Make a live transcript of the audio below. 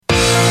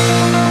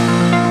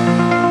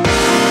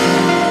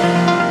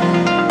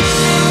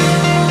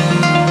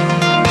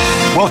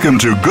Welcome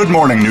to Good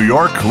Morning New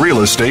York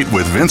Real Estate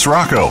with Vince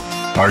Rocco.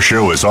 Our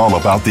show is all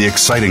about the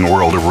exciting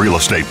world of real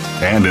estate,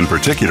 and in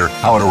particular,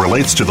 how it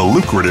relates to the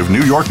lucrative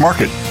New York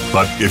market.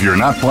 But if you're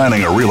not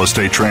planning a real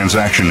estate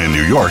transaction in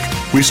New York,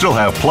 we still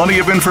have plenty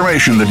of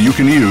information that you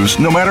can use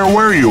no matter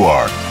where you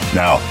are.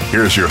 Now,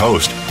 here's your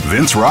host,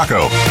 Vince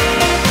Rocco.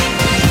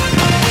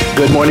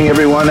 Good morning,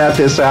 everyone. At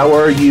this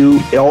hour, are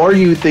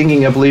you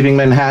thinking of leaving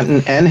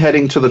Manhattan and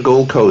heading to the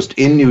Gold Coast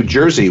in New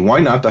Jersey? Why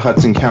not the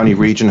Hudson County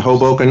region,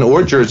 Hoboken,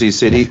 or Jersey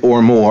City,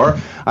 or more?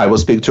 I will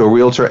speak to a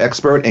realtor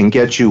expert and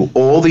get you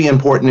all the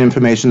important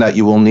information that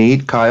you will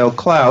need. Kyle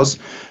Klaus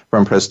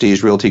from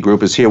Prestige Realty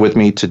Group is here with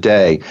me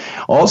today.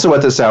 Also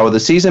at this hour,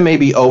 the season may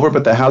be over,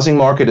 but the housing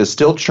market is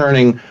still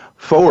churning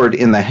forward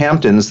in the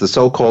Hamptons, the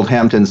so-called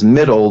Hamptons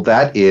middle,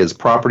 that is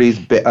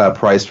properties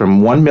priced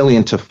from $1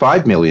 million to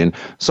 $5 million,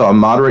 saw a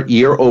moderate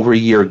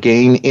year-over-year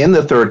gain in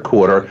the third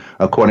quarter,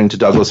 according to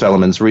Douglas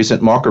Elliman's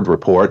recent market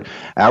report.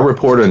 Our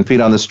reporter and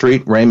feet on the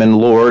street, Raymond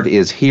Lord,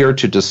 is here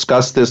to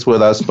discuss this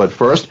with us. But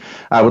first,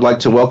 I would like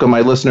to welcome my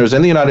listeners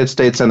in the United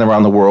States and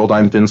around the world.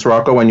 I'm Vince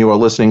Rocco, and you are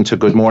listening to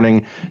Good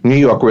Morning New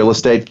York Real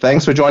Estate.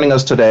 Thanks for joining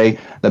us today.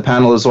 The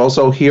panel is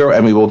also here,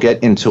 and we will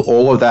get into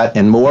all of that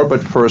and more.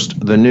 But first,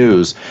 the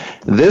news.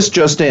 This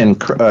just in,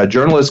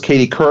 journalist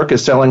Katie Kirk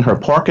is selling her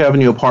Park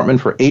Avenue apartment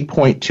for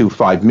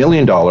 $8.25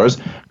 million.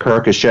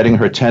 Kirk is shedding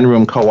her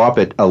 10-room co-op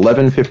at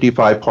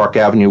 1155 Park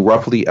Avenue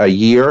roughly a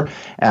year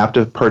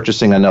after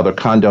purchasing another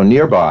condo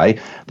nearby.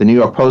 The New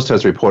York Post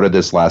has reported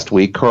this last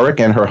week. Kirk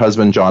and her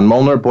husband, John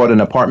Molnar, bought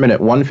an apartment at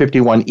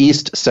 151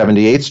 East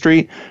 78th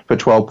Street for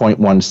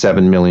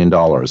 $12.17 million.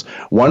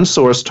 One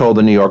source told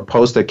the New York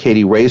Post that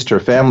Katie raised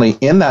her family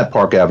in that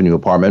Park Avenue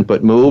apartment,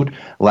 but moved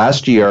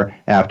last year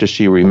after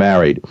she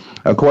remarried.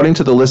 According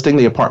to the listing,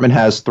 the apartment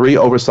has 3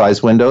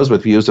 oversized windows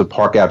with views of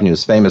Park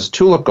Avenue's famous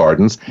Tulip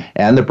Gardens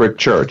and the Brick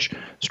Church.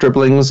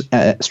 Stribling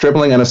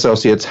and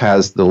Associates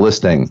has the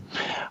listing.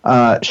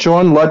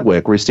 Sean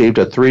Ludwig received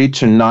a 3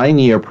 to 9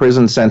 year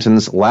prison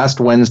sentence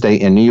last Wednesday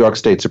in New York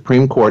State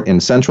Supreme Court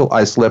in Central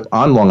Islip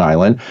on Long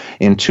Island.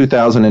 In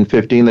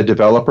 2015, the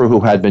developer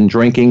who had been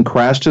drinking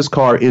crashed his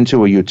car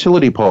into a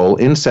utility pole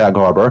in Sag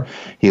Harbor.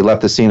 He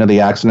left the scene of the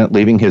accident,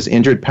 leaving his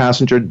injured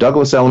passenger,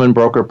 Douglas Elliman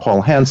broker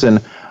Paul Hansen,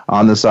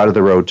 on the side of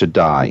the road to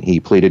die. He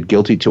pleaded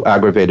guilty to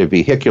aggravated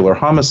vehicular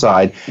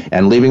homicide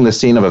and leaving the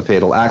scene of a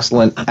fatal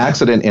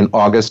accident in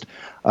August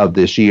of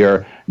this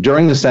year.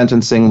 During the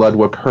sentencing,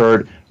 Ludwig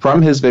heard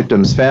from his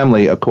victim's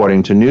family,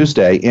 according to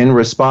Newsday. In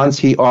response,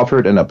 he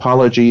offered an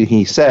apology.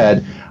 He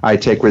said, "I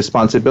take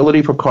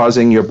responsibility for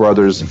causing your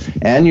brother's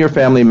and your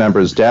family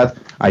members' death.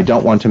 I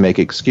don't want to make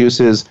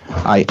excuses.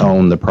 I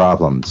own the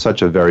problem."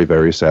 Such a very,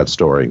 very sad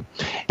story.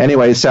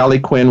 Anyway, Sally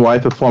Quinn,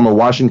 wife of former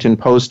Washington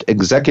Post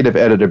executive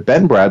editor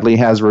Ben Bradley,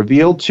 has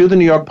revealed to the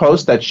New York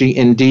Post that she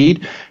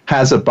indeed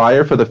has a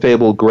buyer for the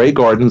fabled Grey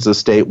Gardens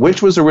estate,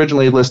 which was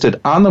originally listed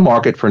on the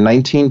market for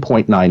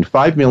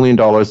 $19.95 million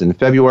in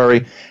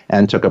February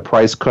and took a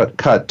price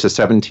cut to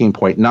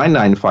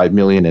 $17.995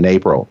 million in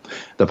April.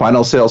 The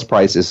final sales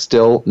price is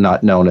still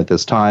not known at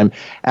this time.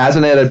 As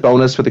an added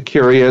bonus for the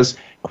curious,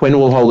 Quinn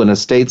will hold an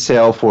estate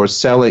sale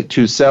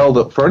to sell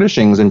the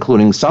furnishings,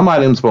 including some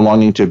items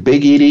belonging to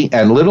Big Edie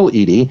and Little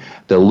Edie,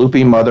 the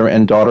loopy mother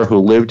and daughter who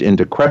lived in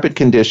decrepit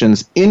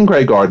conditions in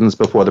Grey Gardens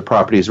before the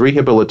property's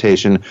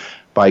rehabilitation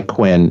by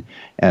Quinn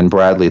and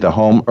Bradley. The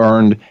home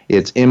earned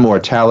its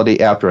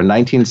immortality after a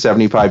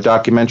 1975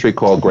 documentary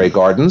called Grey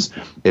Gardens.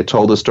 It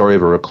told the story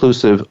of a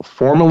reclusive,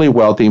 formerly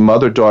wealthy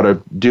mother-daughter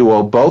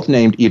duo, both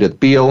named Edith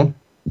Beale,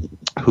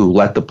 who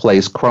let the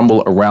place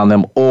crumble around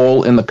them,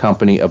 all in the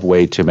company of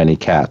way too many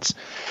cats.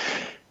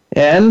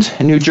 And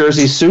New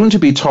Jersey's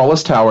soon-to-be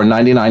tallest tower,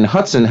 99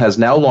 Hudson, has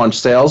now launched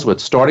sales with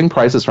starting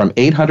prices from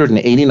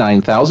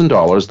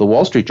 $889,000, the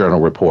Wall Street Journal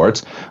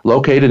reports.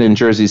 Located in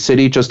Jersey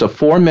City, just a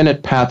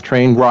 4-minute PATH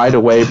train ride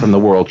away from the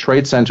World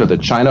Trade Center, the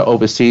China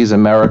Overseas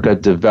America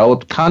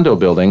developed condo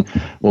building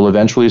will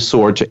eventually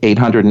soar to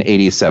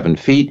 887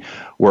 feet.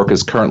 Work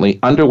is currently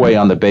underway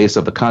on the base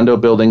of the condo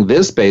building.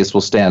 This base will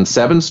stand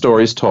 7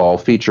 stories tall,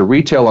 feature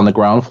retail on the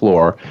ground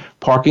floor,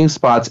 parking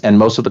spots, and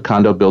most of the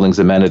condo building's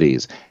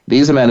amenities.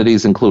 These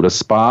amenities include a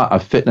spa, a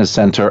fitness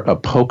center, a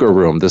poker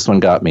room. This one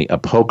got me, a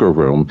poker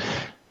room.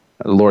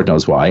 Lord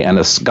knows why, and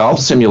a golf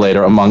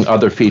simulator, among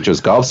other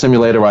features. Golf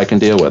simulator I can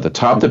deal with.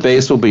 Atop the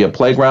base will be a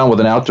playground with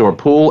an outdoor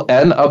pool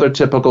and other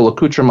typical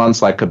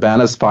accoutrements like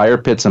cabanas, fire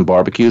pits, and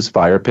barbecues.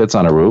 Fire pits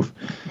on a roof.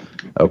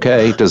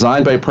 Okay,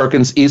 designed by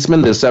Perkins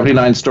Eastman, this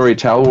 79-story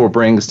tower will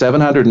bring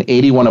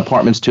 781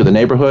 apartments to the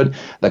neighborhood.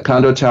 The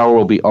condo tower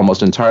will be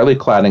almost entirely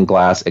clad in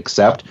glass,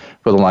 except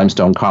for the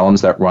limestone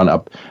columns that run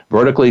up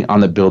vertically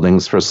on the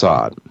building's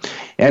facade.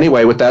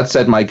 Anyway, with that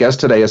said, my guest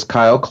today is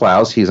Kyle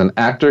Klaus. He's an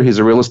actor. He's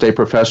a real estate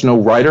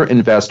professional, writer,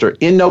 investor,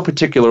 in no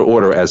particular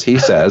order, as he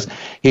says.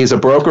 He's a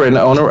broker and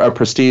owner of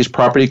Prestige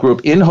Property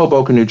Group in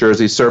Hoboken, New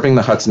Jersey, serving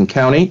the Hudson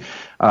County.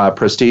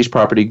 Prestige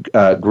Property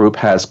Group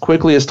has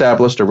quickly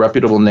established a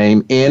reputable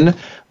name in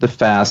the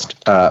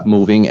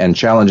fast-moving and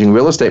challenging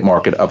real estate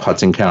market of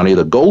Hudson County,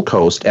 the Gold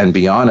Coast, and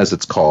beyond, as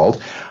it's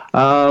called.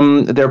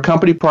 Their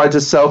company prides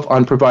itself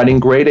on providing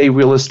grade A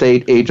real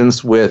estate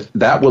agents with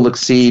that will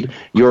exceed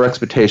your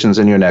expectations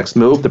in your next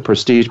move. The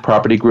Prestige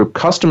Property Group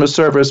customer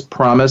service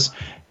promise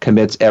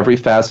commits every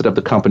facet of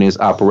the company's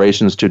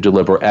operations to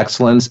deliver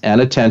excellence and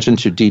attention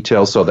to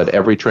detail so that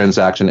every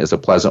transaction is a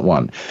pleasant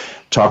one.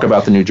 Talk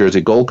about the New Jersey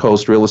Gold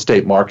Coast real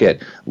estate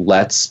market.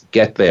 Let's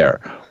get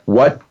there.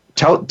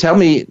 Tell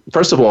me,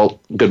 first of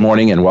all, good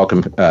morning and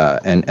welcome,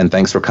 and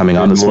thanks for coming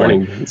on this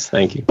morning. Good morning, Vince.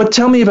 Thank you. But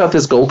tell me about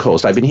this Gold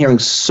Coast. I've been hearing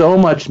so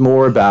much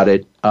more about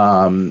it,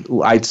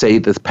 I'd say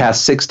the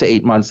past 6 to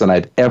 8 months than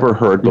I've ever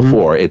heard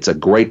before. It's a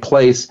great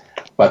place,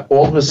 but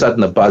all of a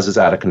sudden the buzz is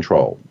out of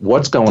control.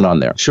 What's going on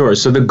there? Sure.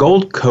 So the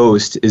Gold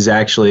Coast is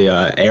actually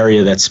an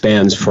area that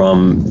spans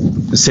from,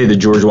 say, the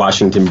George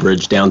Washington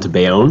Bridge down to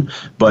Bayonne,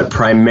 but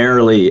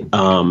primarily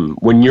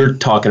when you're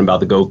talking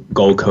about the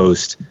Gold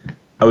Coast,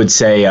 I would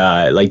say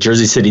like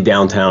Jersey City,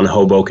 downtown,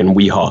 Hoboken,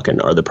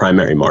 Weehawken are the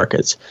primary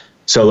markets.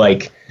 So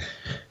like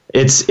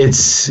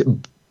it's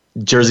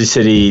Jersey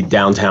City,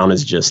 downtown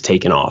is just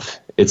taken off.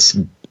 It's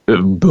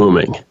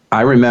booming.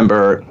 I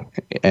remember,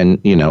 and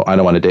I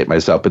don't want to date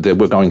myself, but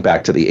we're going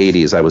back to the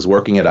 80s. I was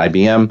working at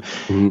IBM,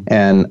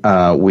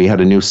 and we had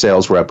a new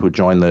sales rep who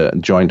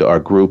joined our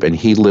group, and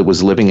he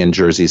was living in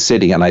Jersey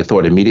City, and I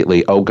thought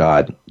immediately, oh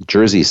God,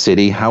 Jersey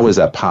City, how is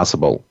that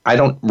possible? I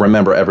don't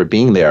remember ever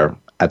being there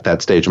at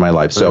that stage of my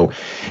life. So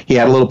he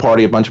had a little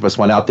party. A bunch of us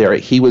went out there.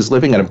 He was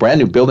living in a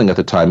brand new building at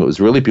the time. It was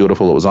really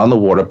beautiful. It was on the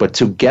water. But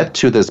to get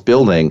to this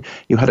building,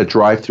 you had to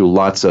drive through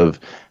lots of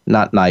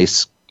not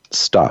nice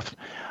stuff.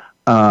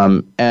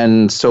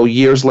 And so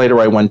years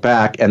later, I went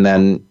back and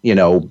then,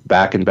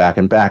 back and back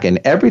and back. And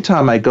every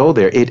time I go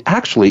there, it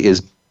actually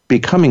is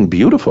becoming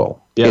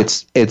beautiful. Yeah.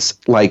 It's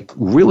like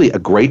really a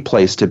great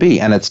place to be.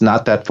 And it's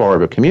not that far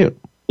of a commute.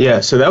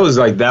 Yeah, so that was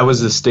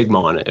the stigma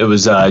on it. It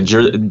was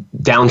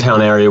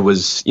downtown area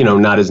was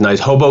not as nice.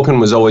 Hoboken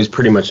was always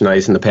pretty much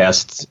nice in the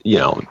past.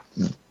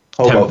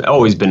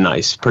 Always been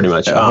nice, pretty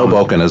much.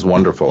 Hoboken is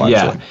wonderful,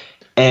 actually. Yeah,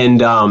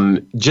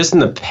 and just in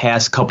the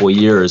past couple of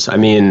years, I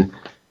mean,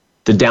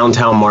 the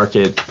downtown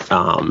market,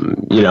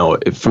 from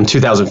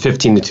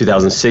 2015 to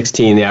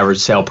 2016, the average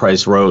sale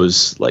price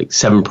rose like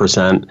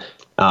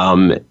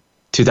 7%.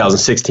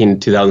 2016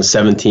 to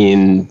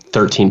 2017,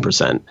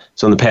 13%.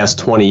 So in the past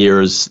 20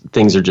 years,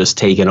 things are just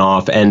taking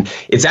off. And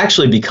it's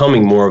actually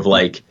becoming more of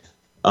like,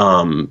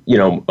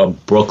 a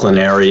Brooklyn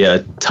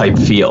area type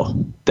feel.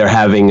 They're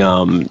having,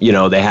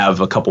 they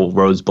have a couple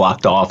roads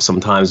blocked off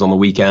sometimes on the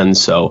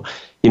weekends. So,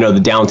 the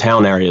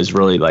downtown area is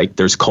really like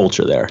there's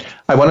culture there.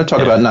 I want to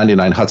talk about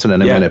 99 Hudson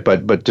in a minute,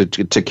 but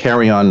to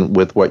carry on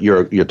with what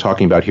you're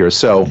talking about here.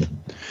 So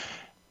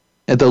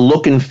the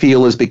look and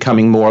feel is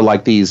becoming more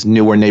like these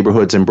newer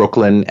neighborhoods in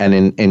Brooklyn and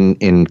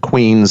in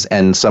Queens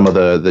and some of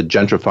the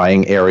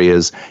gentrifying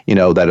areas,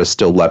 that are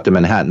still left in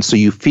Manhattan. So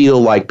you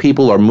feel like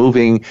people are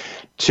moving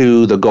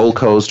to the Gold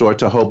Coast or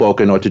to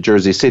Hoboken or to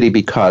Jersey City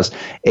because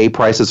A,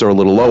 prices are a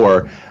little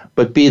lower,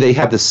 but B, they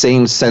have the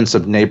same sense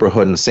of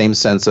neighborhood and the same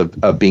sense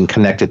of being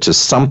connected to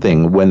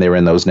something when they're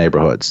in those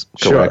neighborhoods.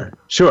 Correct?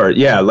 Sure.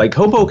 Yeah. Like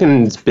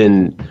Hoboken's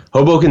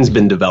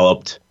been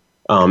developed.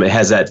 It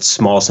has that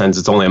small sense.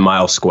 It's only a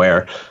mile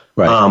square,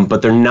 right.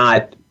 But they're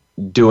not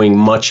doing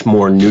much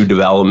more new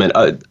development.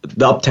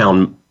 The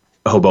uptown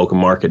Hoboken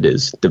market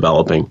is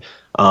developing.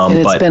 And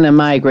it's been a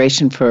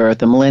migration for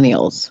the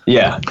millennials.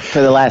 Yeah. For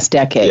the last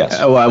decade. Yes.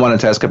 Oh, I wanted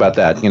to ask about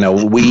that.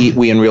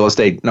 We in real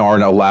estate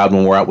aren't allowed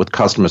when we're out with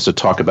customers to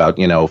talk about,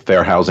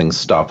 fair housing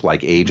stuff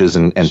like ages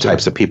and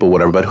types of people,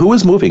 whatever. But who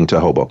is moving to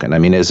Hoboken? I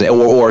mean, is it,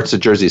 or it's a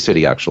Jersey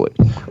City, actually?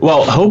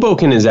 Well,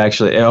 Hoboken's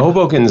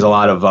a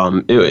lot of,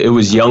 it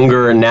was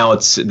younger and now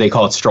they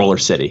call it Stroller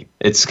City.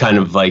 It's kind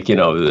of like,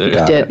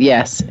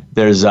 yes.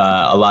 There's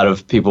a lot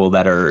of people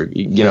that are,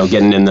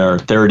 getting in their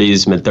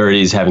 30s,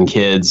 mid-30s, having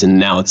kids, and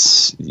now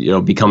it's,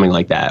 becoming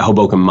like that.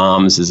 Hoboken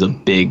Moms is a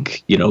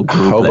big, group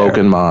Hoboken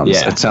there. Moms.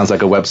 Yeah. It sounds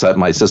like a website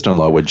my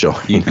sister-in-law would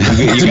join. You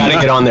got to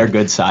get on their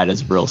good side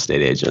as a real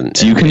estate agent.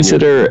 Do you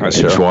consider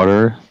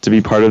Edgewater to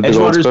be part of the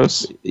Gold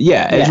Coast?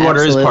 Yeah,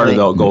 Edgewater is part of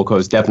the Gold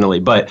Coast, definitely.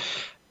 But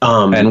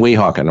and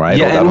Weehawken, right?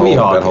 Yeah, and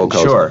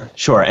Weehawken,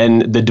 sure.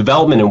 And the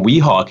development in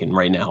Weehawken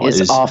right now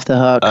is off the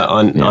hook.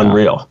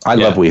 Unreal. I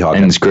love Weehawken.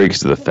 And it's great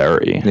because of the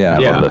ferry. Yeah,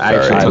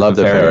 I love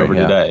the ferry over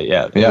today.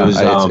 Yeah,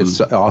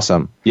 it's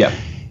awesome. Yeah.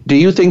 Do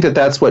you think that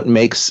that's what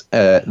makes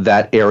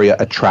that area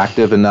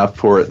attractive enough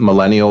for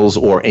millennials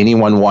or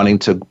anyone wanting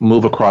to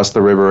move across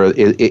the river?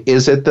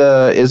 Is it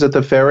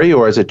the ferry,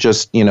 or is it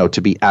just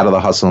to be out of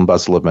the hustle and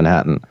bustle of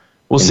Manhattan?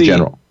 Well,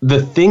 general?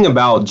 The thing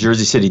about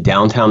Jersey City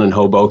downtown and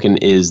Hoboken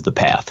is the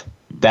path.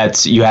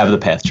 You have the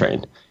PATH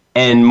train,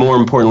 and more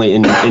importantly,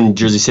 in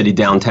Jersey City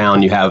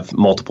downtown, you have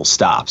multiple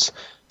stops.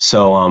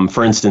 So,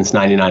 for instance,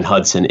 99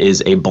 Hudson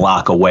is a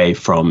block away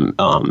from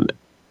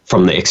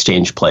the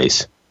Exchange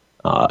Place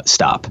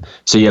stop.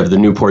 So you have the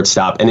Newport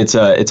stop, and it's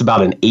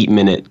about an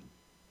 8-minute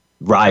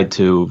ride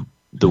to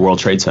the World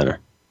Trade Center.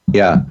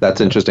 Yeah,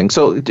 that's interesting.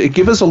 So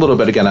give us a little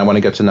bit, again, I want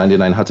to get to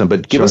 99 Hudson,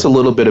 but give us a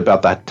little bit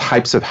about the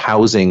types of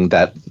housing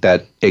that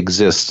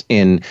exists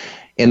in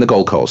in the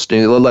Gold Coast.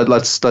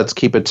 Let's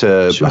keep it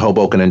to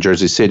Hoboken and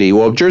Jersey City.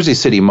 Well, Jersey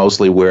City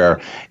mostly where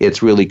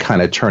it's really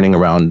kind of turning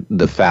around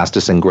the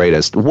fastest and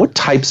greatest. What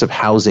types of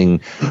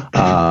housing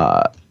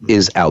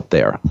is out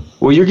there?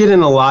 Well, you're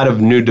getting a lot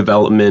of new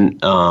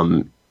development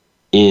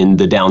in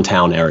the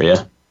downtown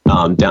area,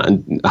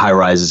 down high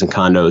rises and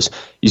condos.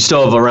 You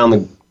still have around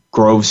the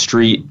Grove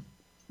Street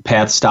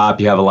path stop.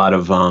 You have a lot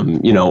of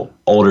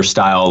older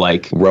style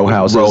like row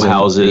houses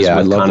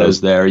with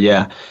condos there.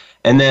 Yeah.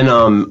 And then,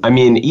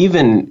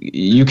 even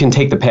you can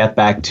take the path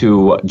back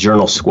to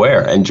Journal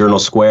Square, and Journal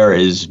Square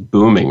is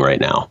booming right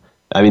now.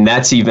 I mean,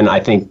 that's even, I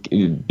think,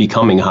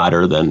 becoming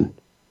hotter than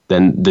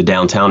the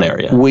downtown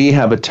area. We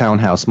have a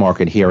townhouse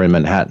market here in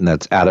Manhattan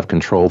that's out of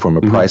control from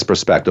a price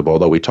perspective,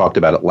 although we talked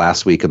about it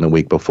last week and the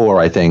week before,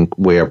 I think,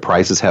 where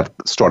prices have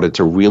started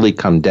to really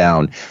come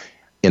down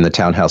in the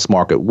townhouse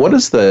market. What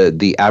is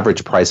the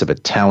average price of a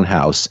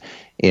townhouse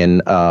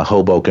in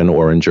Hoboken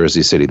or in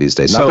Jersey City these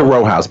days? Not the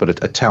row house, but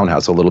a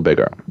townhouse a little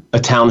bigger. A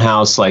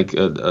townhouse, like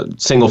a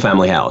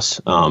single-family house,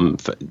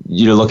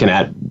 you're looking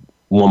at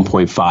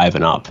 1.5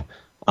 and up.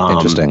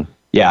 Interesting.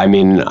 Yeah, I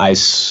mean, I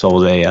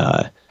sold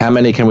a... How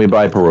many can we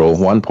buy, Perul?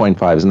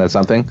 1.5, isn't that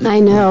something? I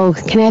know.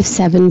 Can I have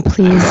 7,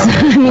 please?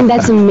 I mean,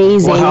 that's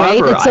amazing,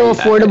 right? It's so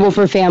affordable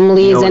for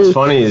families. What's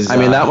funny is...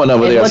 that one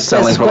over there is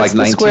selling for like $19 million. What's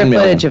the square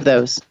footage of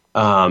those?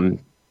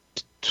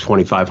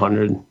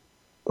 2,500.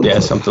 Yeah,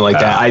 something like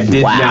that. I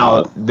did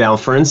now.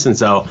 For instance,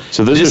 though,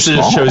 so this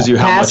just shows you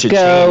how much it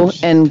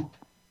changed. And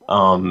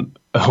on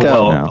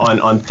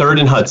 3rd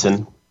and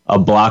Hudson, a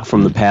block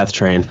from the PATH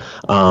train,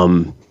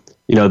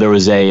 there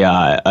was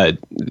a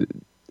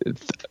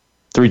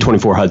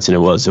 324 Hudson. It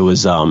was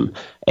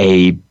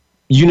a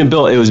unit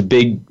built. It was a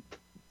big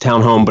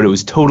townhome, but it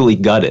was totally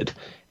gutted,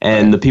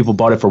 and the people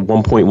bought it for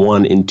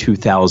 1.1 in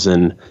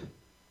 2000.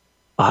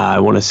 I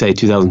want to say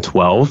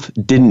 2012.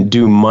 Didn't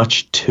do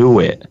much to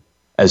it.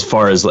 As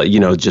far as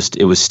just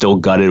it was still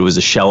gutted. It was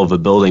a shell of a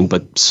building,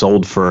 but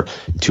sold for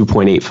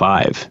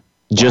 2.85.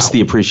 Just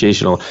the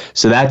appreciation.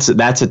 So that's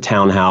a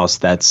townhouse.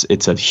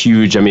 It's a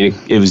huge. I mean,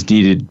 it was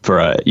deeded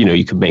for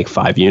you could make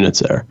 5 units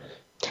there.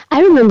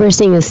 I remember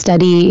seeing a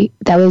study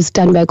that was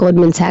done by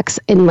Goldman Sachs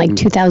in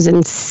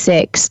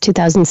 2006,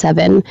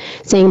 2007,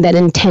 saying that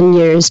in 10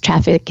 years,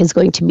 traffic is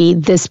going to be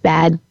this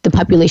bad, the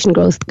population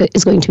growth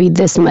is going to be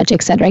this much,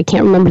 et cetera. I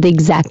can't remember the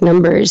exact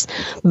numbers,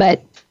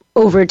 but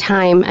over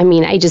time, I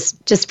mean, I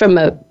just from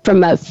a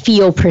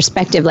feel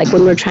perspective, like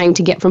when we're trying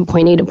to get from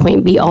point A to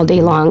point B all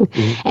day long,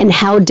 and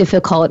how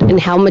difficult and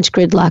how much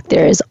gridlock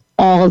there is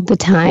all the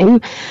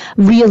time,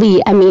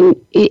 really, I mean,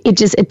 it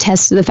just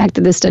attests to the fact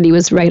that this study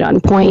was right on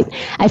point.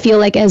 I feel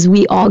like as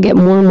we all get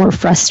more and more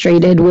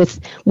frustrated with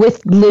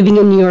living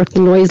in New York, the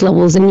noise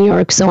levels in New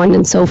York, so on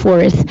and so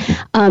forth,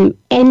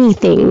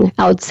 anything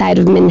outside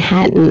of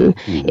Manhattan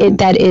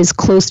that is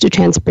close to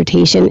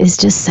transportation is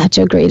just such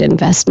a great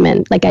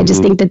investment. Like, I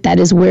just think that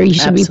is where you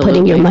should be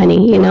putting your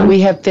money, We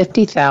have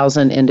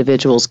 50,000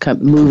 individuals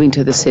moving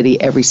to the city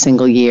every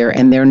single year,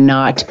 and they're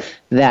not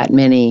that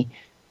many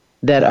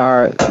that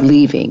are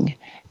leaving.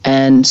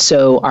 And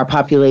so our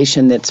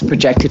population that's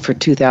projected for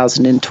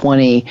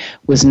 2020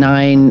 was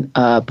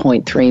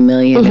 9.3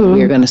 million, and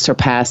we're going to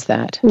surpass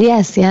that.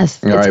 Yes.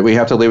 All right, we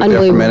have to leave it there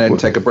for a minute and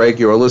take a break.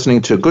 You are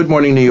listening to Good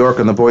Morning New York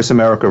on the Voice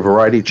America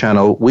Variety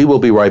Channel. We will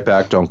be right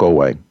back. Don't go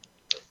away.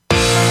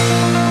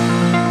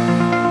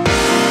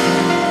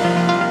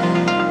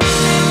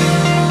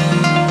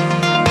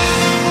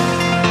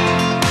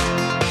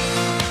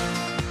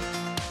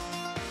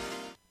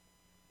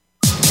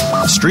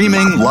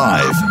 Streaming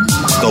live,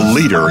 the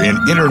leader in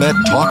Internet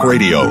talk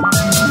radio,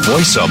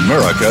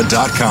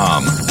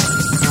 voiceamerica.com.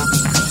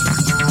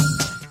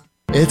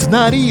 It's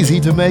not easy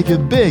to make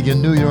it big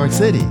in New York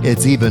City.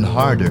 It's even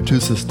harder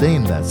to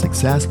sustain that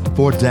success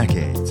for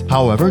decades.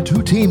 However,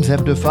 2 teams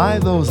have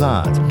defied those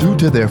odds due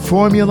to their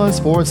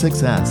formulas for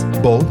success.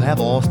 Both have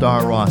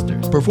all-star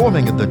rosters,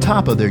 performing at the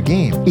top of their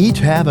game. Each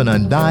have an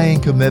undying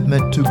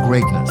commitment to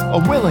greatness, a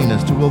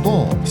willingness to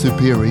evolve,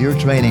 superior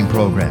training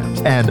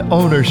programs, and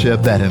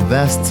ownership that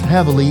invests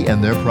heavily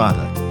in their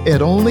product.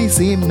 It only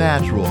seemed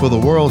natural for the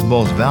world's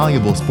most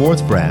valuable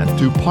sports brand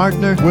to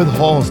partner with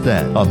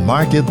Halstead, a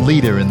market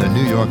leader in the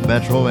New York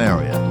metro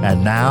area,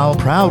 and now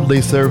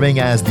proudly serving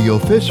as the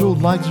official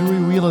luxury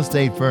real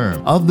estate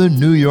firm of the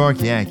New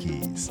York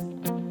Yankees.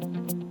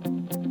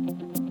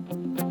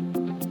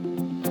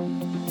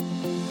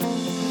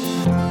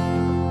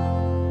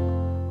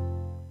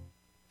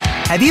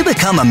 Have you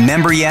become a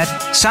member yet?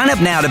 Sign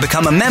up now to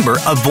become a member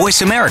of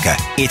Voice America.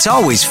 It's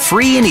always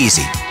free and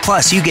easy.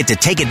 Plus, you get to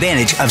take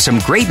advantage of some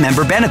great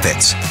member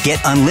benefits. Get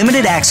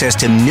unlimited access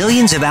to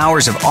millions of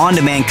hours of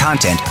on-demand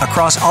content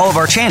across all of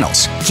our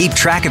channels. Keep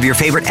track of your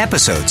favorite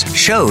episodes,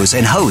 shows,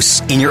 and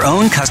hosts in your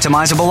own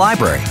customizable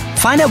library.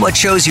 Find out what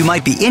shows you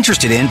might be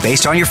interested in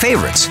based on your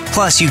favorites.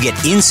 Plus, you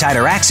get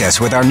insider access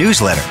with our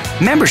newsletter.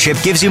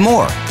 Membership gives you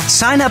more.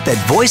 Sign up at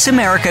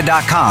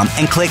voiceamerica.com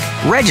and click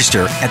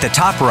register at the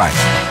top right.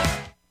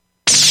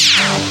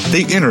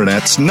 The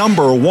Internet's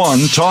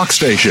 #1 talk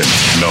station.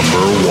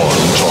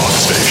 #1 talk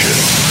station.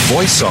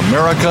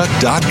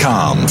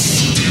 voiceamerica.com.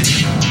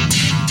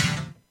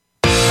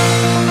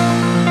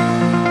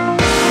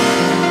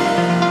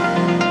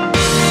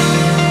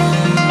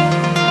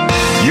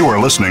 You are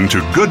listening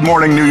to Good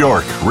Morning New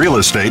York, Real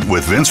Estate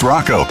with Vince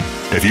Rocco.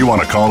 If you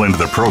want to call into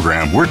the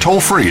program, we're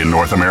toll-free in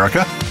North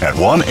America at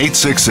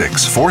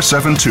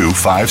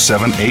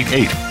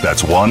 1-866-472-5788.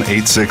 That's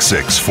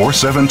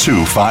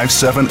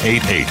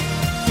 1-866-472-5788.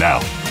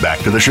 Now, back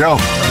to the show.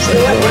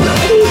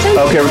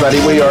 Okay, everybody,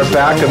 we are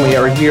back, and we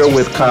are here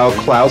with Kyle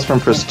Klaus from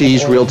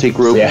Prestige Realty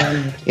Group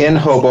in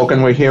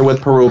Hoboken. We're here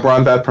with Peru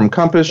Brombat from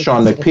Compass,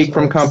 Sean McPeak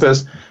from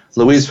Compass,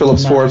 Louise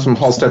Phillips Forbes from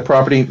Halstead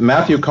Property,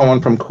 Matthew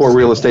Cohen from Core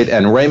Real Estate,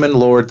 and Raymond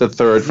Lord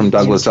III from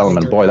Douglas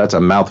Elliman. Boy, that's a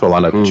mouthful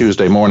on a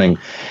Tuesday morning.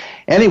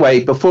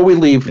 Anyway, before we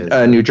leave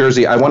New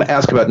Jersey, I want to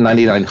ask about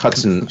 99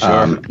 Hudson.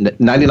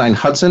 99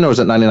 Hudson, or is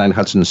it 99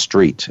 Hudson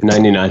Street?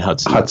 99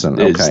 Hudson. Hudson,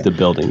 is the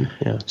building.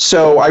 Yeah.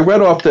 So I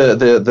read off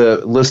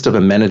the list of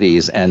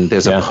amenities, and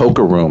there's a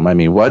poker room. I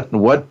mean, what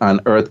on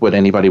earth would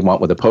anybody want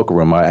with a poker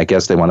room? I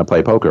guess they want to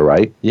play poker,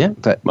 right? Yeah.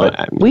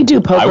 We do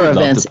poker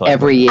events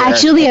every year.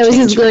 Actually, I was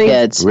just going.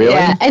 Really?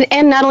 Yeah,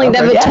 and not only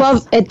that, but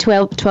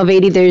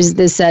 1280. There's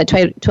this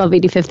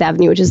 1280 Fifth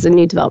Avenue, which is the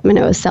new development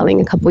I was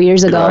selling a couple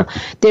years ago.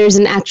 There's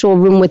an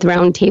actual room with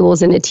round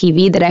tables and a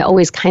TV that I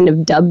always kind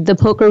of dubbed the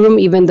poker room,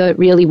 even though it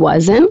really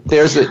wasn't.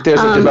 There's a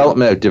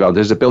development.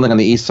 There's a building on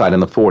the east side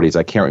in the 40s.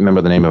 I can't remember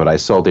the name of it. I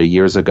sold there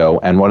years ago,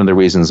 and one of the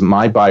reasons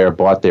my buyer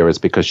bought there is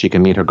because she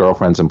can meet her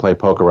girlfriends and play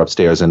poker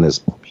upstairs in this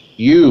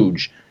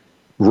huge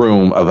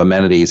room of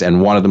amenities,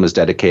 and one of them is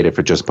dedicated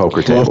for just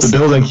poker tables. Well, if the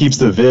building keeps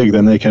the VIG,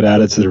 then they could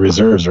add it to the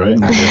reserves, right?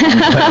 Love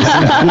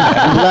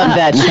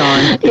that,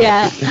 Sean.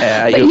 Yeah.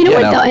 But you know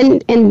what, though?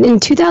 In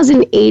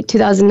 2008,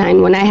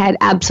 2009, when I had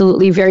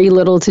absolutely very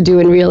little to do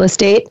in real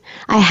estate,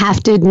 I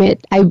have to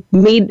admit, I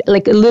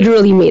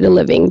literally made a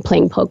living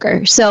playing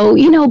poker. So,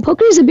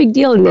 poker is a big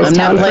deal in this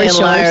town. I'm not playing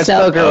liar's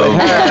poker with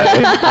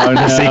her.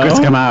 The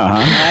secrets come out,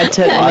 huh? I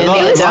took I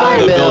love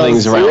the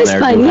buildings around there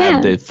do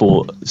have the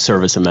full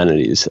service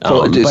amenities.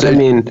 But I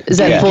mean, is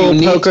that full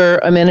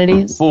poker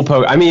amenities? Full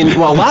poker. I mean,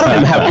 well, a lot of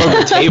them have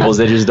poker tables.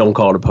 They just don't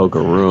call it a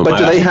poker room. But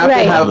do they have to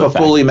have a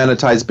fully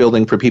amenitized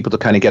building for people to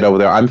kind of get over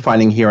there? I'm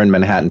finding here in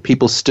Manhattan,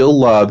 people still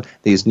love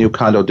these new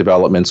condo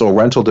developments or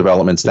rental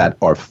developments that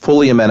are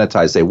fully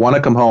amenitized. They want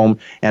to come home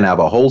and have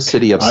a whole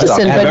city of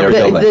stuff in their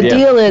building. The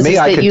deal is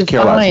that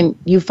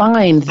you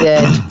find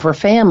that for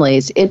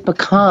families, it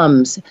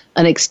becomes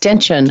an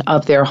extension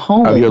of their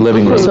home. Of your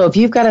living room. So if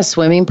you've got a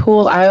swimming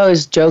pool, I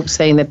always joke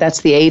saying that's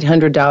the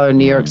 $800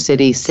 New York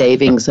City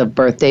savings of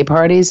birthday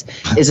parties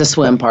is a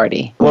swim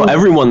party. Well,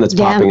 everyone that's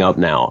popping up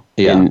now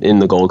in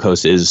the Gold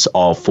Coast is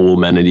all full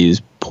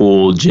amenities,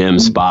 pool, gym,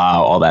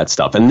 spa, all that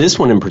stuff. And this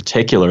one in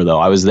particular, though,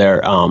 I was there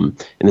in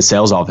the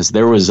sales office.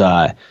 There was,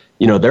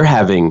 they're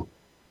having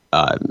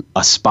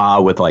a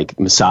spa with like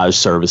massage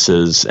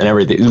services and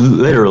everything.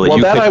 Literally, well,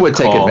 that I would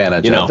take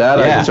advantage of. That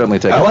I would certainly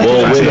take. I like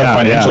the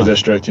financial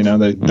district.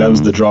 That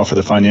was the draw for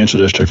the financial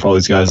district for all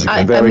these guys.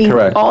 Very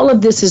correct. All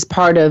of this is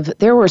part of.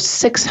 There were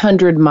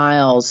 600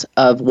 miles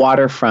of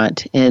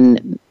waterfront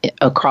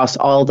across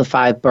all the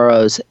 5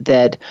 boroughs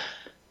that.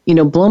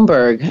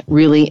 Bloomberg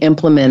really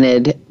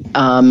implemented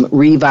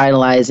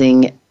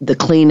revitalizing the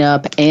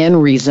cleanup and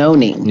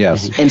rezoning.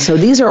 Yes. And so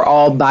these are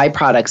all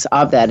byproducts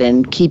of that.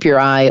 And keep your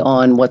eye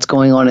on what's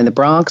going on in the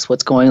Bronx,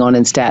 what's going on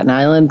in Staten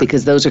Island,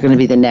 because those are going to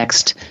be the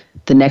next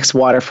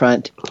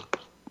waterfront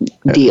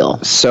deal.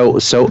 So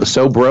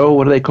bro,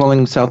 what are they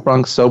calling South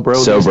Bronx? So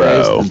bro.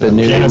 The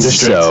new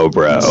So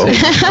bro.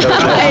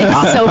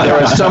 There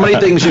are so many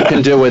things you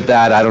can do with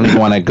that. I don't even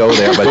want to go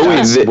there, but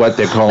that's what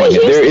they're calling it.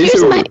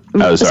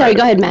 Sorry,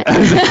 go ahead, Matt. I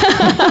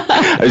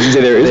was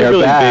going to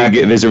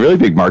say there's a really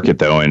big market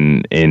though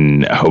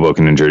in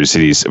Hoboken and Jersey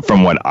cities,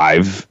 from what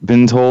I've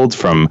been told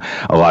from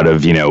a lot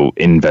of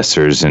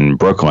investors in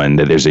Brooklyn,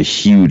 that there's a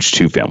huge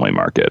 2-family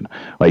market.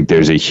 Like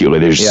there's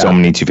so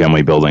many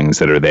 2-family buildings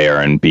that are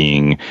there and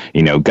being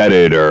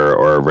gutted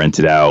or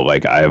rented out.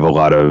 Like I have a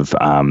lot of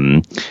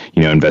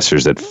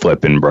investors that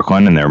flip in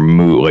Brooklyn, and they're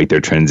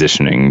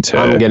transitioning to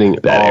I'm getting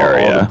that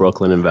area. All the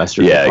Brooklyn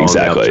investors. Yeah,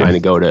 exactly. Trying to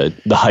go to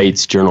the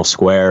Heights, Journal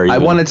Square. I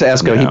wanted to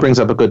ask. He brings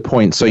up a good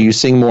point. So you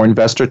seeing more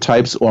investor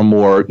types or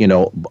more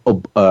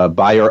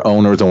buyer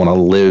owners that want to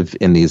live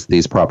in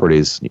these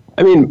properties?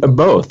 I mean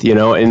both.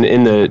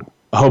 In the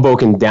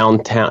Hoboken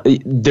downtown,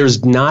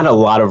 there's not a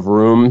lot of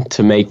room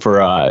to make for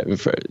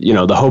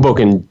the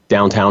Hoboken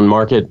downtown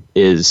market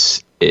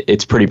is.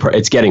 It's getting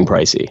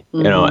pricey,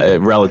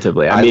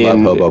 relatively. I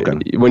mean, love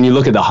Hoboken. When you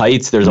look at the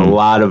Heights, there's a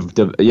lot of,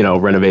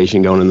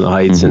 renovation going in the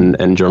Heights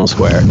and Journal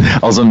Square.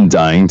 Also, I'm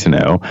dying to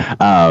know,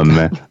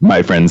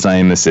 my friends and I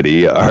in the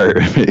city are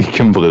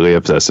completely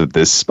obsessed with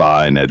this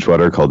spa in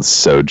Edgewater called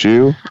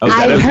Soju.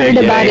 I've heard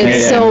about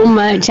it so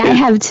much. I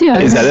have too.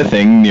 Is that a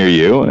thing near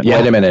you? Yeah.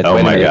 Wait a minute.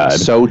 Oh my God.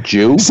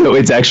 Soju? So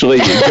it's actually,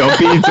 don't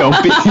be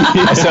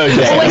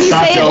Soju. When you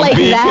say it like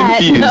that.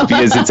 Confused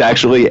because it's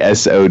actually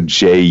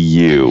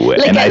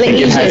SOJU. and I think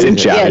it has a Asian,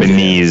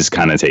 Japanese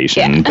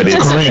connotation, Yeah. but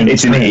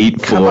it's an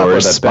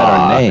 8th-floor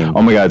spa.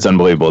 Oh my God, it's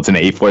unbelievable. It's an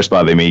 8th-floor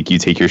spa. They make you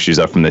take your shoes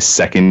off from the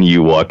second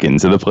you walk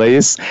into the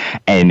place,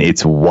 and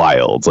it's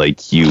wild.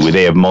 Like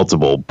they have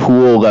multiple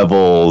pool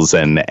levels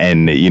and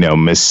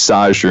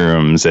massage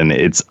rooms, and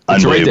it's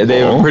unbelievable. They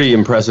have a pretty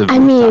impressive. I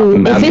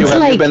mean, if it's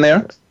have you been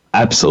there?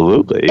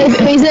 Absolutely.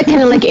 Is it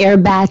kind of like air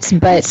bats,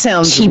 but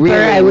sounds cheaper?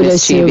 really I would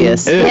assume.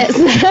 mischievous. Yes.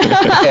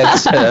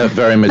 It's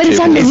very But it's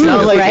on the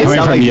mischievous. roof,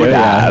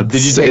 right?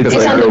 Did you take the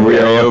It's on the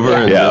ferry over?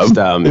 And just,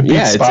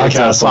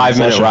 It's a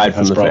 5-minute ride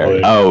from the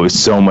ferry. Oh,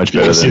 so much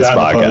better than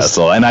Spa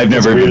Castle, and I've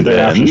never been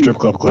after strip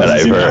club but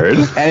I've heard.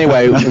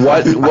 Anyway,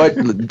 what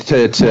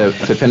to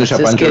finish up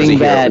This on is getting Jersey here?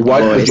 bad,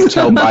 What would boys. you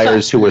tell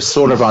buyers who are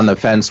sort of on the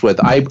fence with?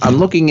 I'm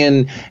looking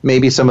in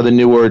maybe some of the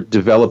newer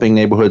developing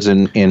neighborhoods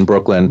in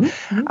Brooklyn.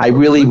 I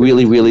really,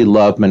 really, really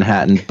love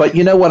Manhattan, but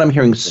you know what? I'm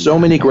hearing so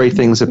many great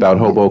things about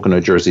Hoboken or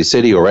Jersey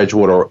City or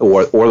Edgewater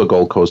or the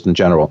Gold Coast in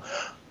general.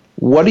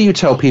 What do you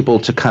tell people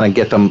to kind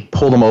of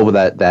pull them over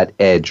that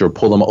edge or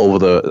pull them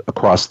over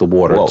across the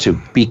water to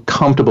be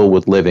comfortable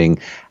with living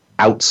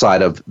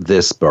outside of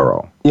this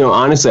borough?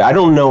 Honestly, I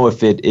don't know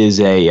if it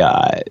is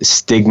a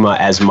stigma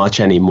as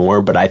much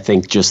anymore, but I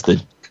think just the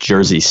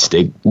Jersey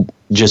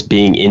just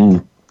being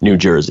in New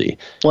Jersey.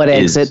 What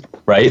exit?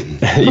 Right?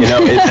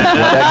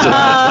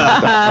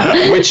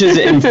 Which is,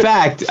 in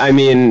fact, I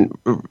mean,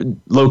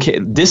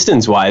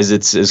 distance-wise,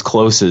 it's as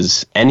close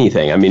as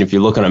anything. I mean, if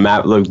you look on a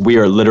map, we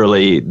are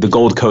literally, the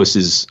Gold Coast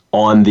is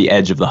on the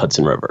edge of the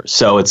Hudson River.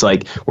 So it's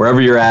like wherever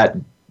you're at,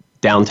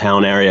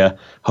 downtown area,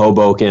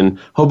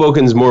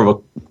 Hoboken's more of a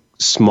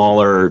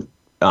smaller,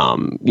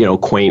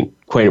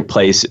 quaint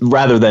place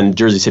rather than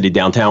Jersey City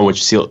downtown,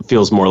 which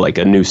feels more like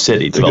a new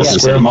city. It's like a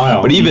square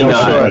mile. But even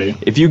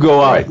if you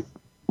go up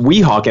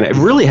Weehawken, it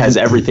really has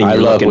everything you're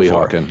looking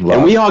Weehawken. for.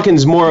 And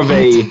Weehawken's more of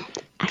a,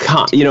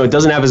 it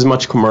doesn't have as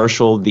much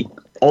commercial. The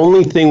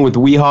only thing with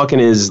Weehawken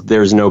is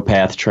there's no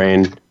PATH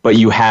train, but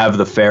you have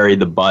the ferry,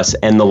 the bus,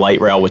 and the light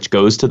rail, which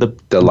goes to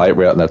the light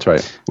rail. That's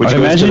right. Which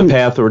goes to the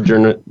PATH or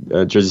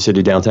Jersey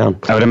City downtown.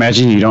 I would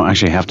imagine you don't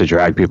actually have to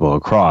drag people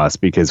across,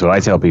 because what I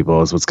tell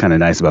people is what's kind of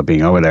nice about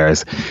being over there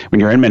is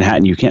when you're in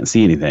Manhattan, you can't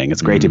see anything.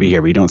 It's great to be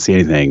here, but you don't see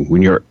anything.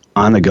 When you're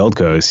on the Gold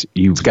Coast,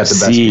 you got the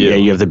best view. Yeah,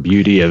 you have the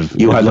beauty of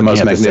you have the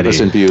most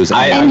magnificent views.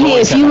 And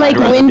hey, if you like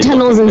wind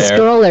tunnels and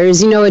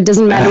strollers, it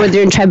doesn't matter whether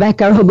you're in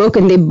Tribeca or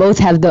Hoboken, they both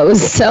have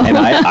those. So. And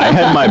I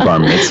had my bar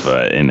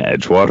mitzvah in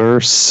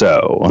Edgewater,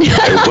 so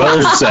I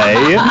will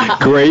say,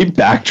 great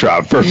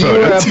backdrop for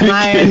photos. You're a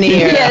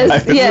pioneer.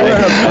 Yes. You're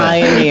a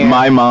pioneer.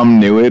 My mom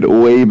knew it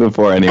way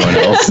before anyone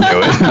else knew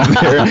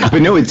it.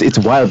 But no, it's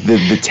wild. The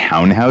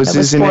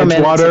townhouses in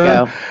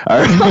Edgewater.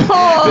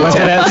 What's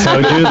that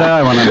soju, though?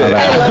 I want to know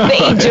that. I love the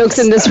 8 jokes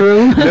in this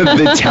room.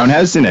 The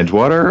townhouses in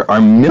Edgewater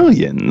are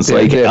millions.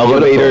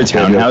 Elevator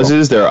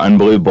townhouses, they're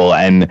unbelievable.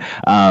 And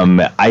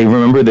I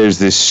remember there's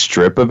this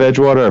strip of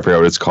Edgewater, I forgot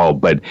what it's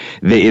called, but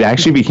it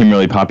actually became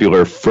really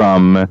popular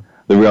from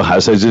the Real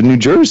Housewives of New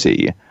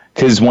Jersey.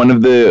 Because one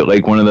of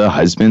the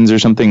husbands or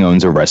something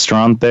owns a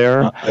restaurant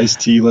there.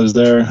 Ice-T lives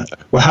there.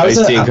 Well, how's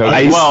Ice-T and Coke?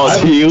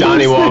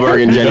 Donnie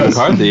Wahlberg and Jenny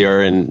McCarthy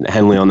are in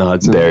Henley on the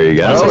Hudson. There you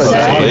go.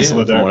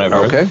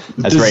 Okay.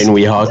 That's right in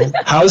Weehawken.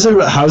 How's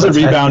it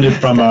rebounded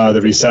from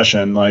the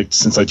recession,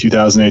 since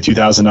 2008,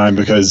 2009?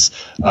 Because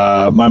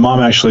my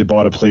mom actually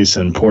bought a place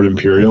in Port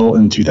Imperial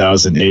in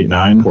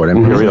 2008-9. Port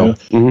Imperial.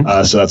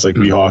 Mm-hmm. So that's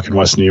Weehawken,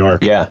 West New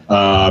York. Yeah.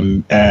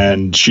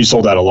 And she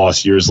sold at a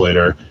loss years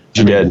later.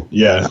 She did?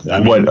 Yeah.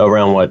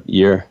 Around what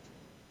year?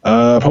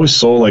 Probably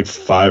sold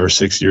 5 or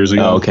 6 years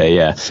ago. Oh, okay,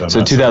 yeah.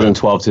 So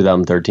 2012,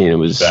 2013, it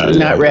was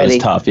not ready. It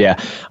was tough, yeah.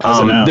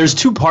 There's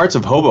two parts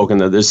of Hoboken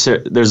though. There's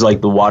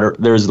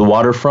the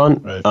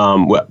waterfront, right.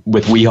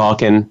 With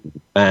Weehawken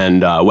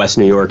and West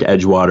New York,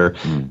 Edgewater.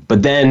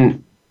 But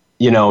then,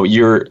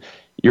 you're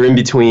in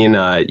between.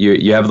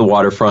 You have the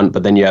waterfront,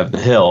 but then you have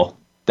the hill.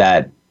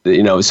 That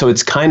so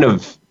it's kind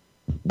of.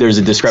 There's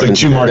a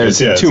discrepancy. It's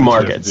like two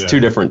markets, two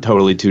different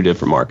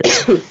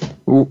markets.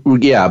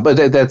 Yeah,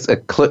 but that's a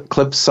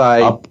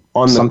Cliffside up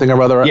on something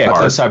or other. Yeah,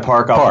 Cliffside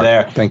Park up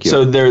there. Thank you.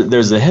 So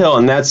there's a hill,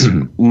 and that's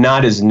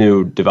not as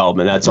new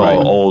development. That's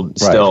all old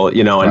still,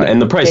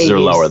 and the prices are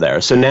lower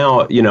there. So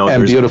now,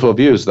 and beautiful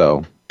views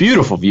though.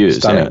 Beautiful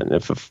views. Yeah. And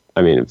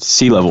if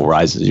sea level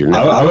rises, you're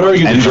not. I would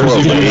argue the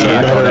Jersey views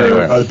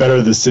are better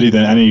of the city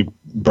than any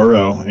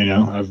borough.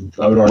 I would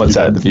argue what's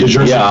that? The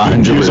Jersey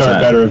views are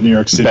better of New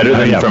York City. Better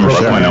than from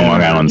Brooklyn and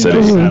Long Island City.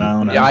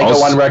 Yeah, I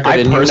go on record,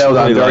 and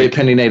I'm very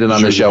opinionated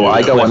on the show.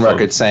 I go on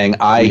record saying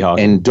I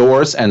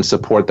endorse and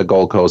support the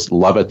Gold Coast.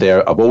 Love it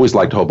there. I've always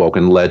liked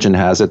Hoboken. Legend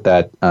has it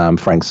that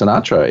Frank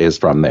Sinatra is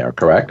from there.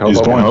 Correct?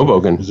 He's born in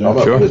Hoboken. He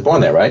was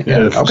born there, right? Yeah.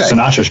 Okay.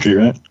 Sinatra Street,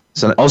 right?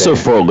 So also,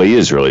 Fort Lee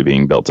is really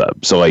being built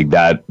up. So like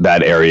that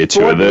area too.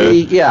 Fort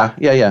Lee, yeah.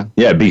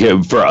 Yeah,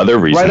 because for other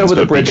reasons. Right over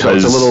the bridge,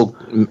 it's a little,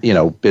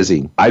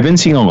 busy. I've been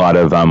seeing a lot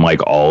of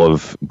like all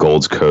of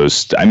Gold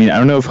Coast. I mean, I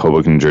don't know if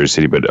Hoboken, Jersey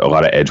City, but a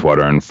lot of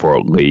Edgewater and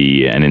Fort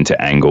Lee and into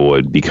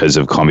Englewood because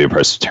of Columbia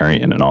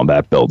Presbyterian and all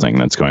that building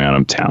that's going on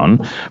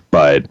uptown.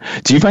 But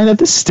do you find that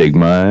the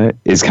stigma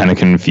is kind of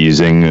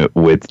confusing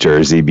with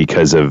Jersey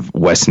because of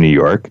West New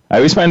York? I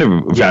always found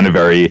it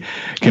very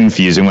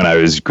confusing when I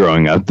was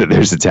growing up that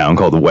there's a town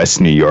called West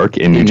New York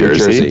in New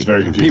Jersey. It's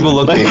very confusing. People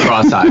look at me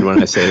cross-eyed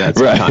when I say that.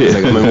 Sometimes.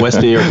 Like, I'm in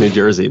West New York, New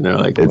Jersey, and they're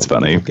like, "It's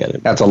funny." Get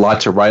it. That's a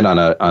lot to write on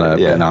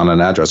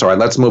an address. All right,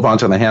 let's move on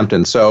to the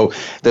Hamptons. So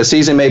the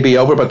season may be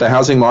over, but the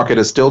housing market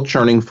is still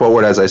churning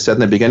forward. As I said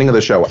in the beginning of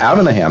the show, out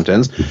in the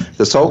Hamptons,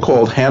 the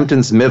so-called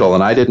Hamptons Middle,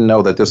 and I didn't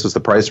know that this was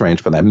the price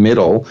range for that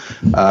middle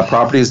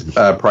properties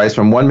priced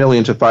from $1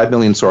 million to $5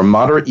 million, saw a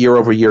moderate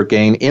year-over-year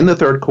gain in the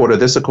third quarter.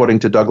 This, according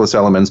to Douglas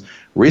Elliman's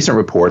recent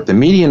report. The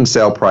median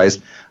sale price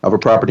of a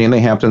property in the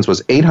Hamptons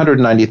was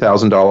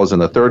 $890,000 in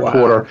the third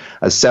quarter,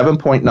 a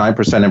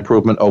 7.9%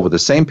 improvement over the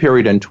same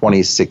period in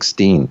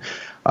 2016.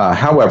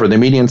 However, the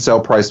median sale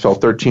price fell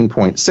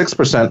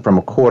 13.6%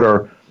 from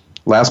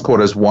last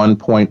quarter's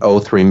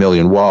 $1.03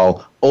 million,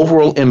 while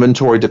overall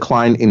inventory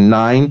declined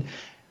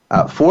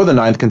for the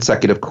ninth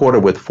consecutive quarter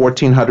with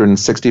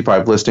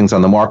 1,465 listings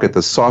on the market.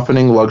 The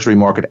softening luxury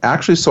market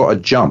actually saw a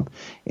jump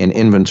in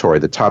inventory.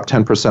 The top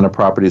 10% of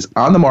properties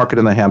on the market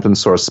in the Hamptons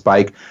saw a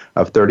spike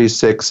of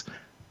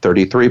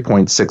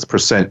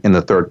 33.6% in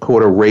the third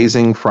quarter,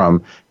 raising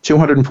from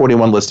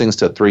 241 listings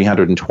to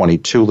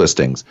 322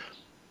 listings.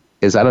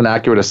 Is that an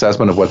accurate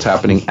assessment of what's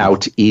happening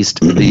out east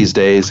these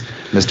days,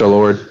 Mr.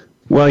 Lord?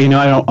 Well, I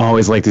don't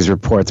always like these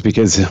reports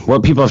because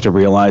what people have to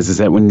realize is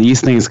that when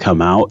these things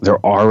come out, they're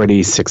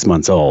already 6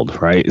 months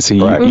old, right? So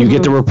you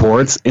get the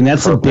reports, and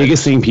that's the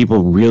biggest thing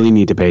people really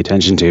need to pay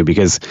attention to,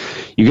 because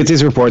you get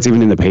these reports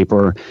even in the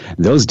paper.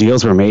 Those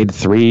deals were made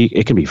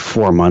it could be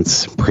 4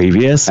 months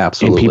previous.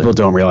 Absolutely. And people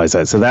don't realize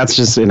that. So that's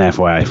just an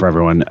FYI for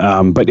everyone.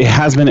 But it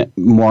has been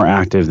more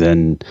active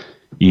than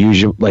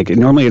usual. Like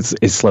normally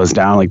it slows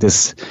down. Like the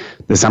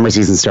summer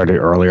season started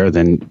earlier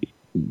than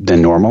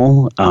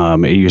normal.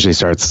 It usually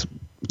starts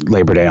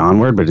Labor Day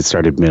onward, but it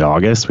started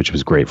mid-August, which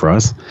was great for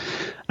us.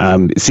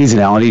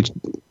 Seasonality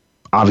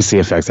obviously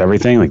affects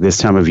everything. Like this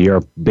time of year,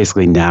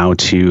 basically now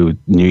to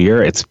New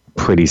Year, it's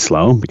pretty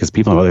slow because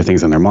people have other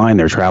things on their mind.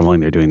 They're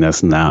traveling, they're doing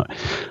this and that.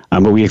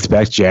 But we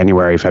expect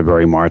January,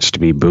 February, March to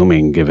be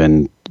booming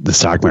given the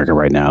stock market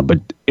right now.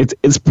 But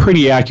it's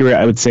pretty accurate.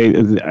 I would say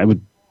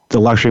the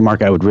luxury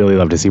market, I would really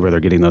love to see where they're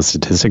getting those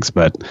statistics,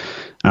 but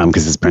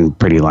because it's been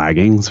pretty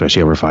lagging,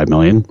 especially over 5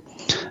 million.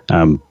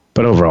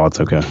 But overall, it's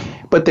okay.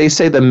 But they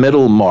say the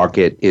middle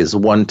market is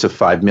 1 to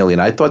 5 million.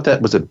 I thought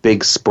that was a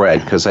big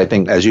spread because I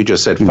think, as you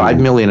just said,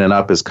 5 million and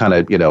up is kind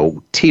of,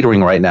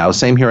 teetering right now.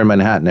 Same here in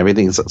Manhattan.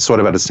 Everything's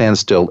sort of at a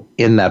standstill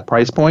in that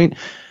price point.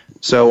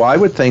 So I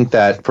would think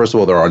that, first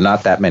of all, there are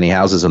not that many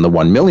houses in the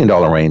 $1 million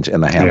range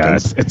in the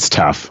Hamptons. Yeah, it's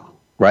tough.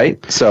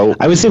 Right? So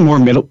I would say more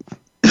middle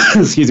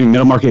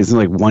market is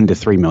like 1 to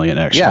 3 million,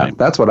 actually. Yeah,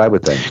 that's what I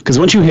would think. Because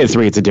once you hit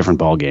 3, it's a different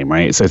ball game,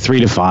 right? So 3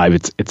 to 5,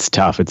 it's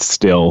tough. It's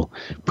still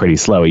pretty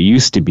slow. It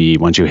used to be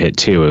once you hit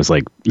 2, it was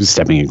like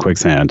stepping in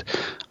quicksand.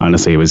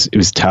 Honestly, it was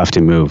tough to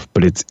move,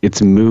 but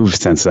it's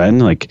moved since then.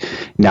 Like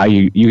now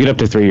you get up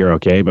to 3, you're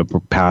okay, but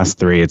past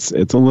 3, it's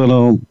a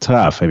little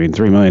tough. I mean,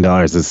 $3 million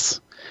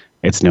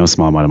it's no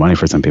small amount of money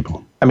for some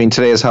people. I mean,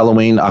 today is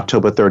Halloween,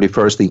 October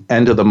 31st, the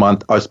end of the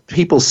month. Are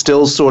people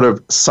still sort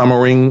of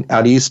summering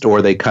out east, or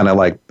are they kind of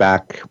like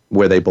back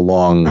where they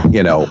belong,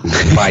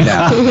 by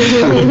now?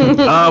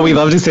 We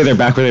love to say they're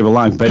back where they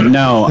belong, but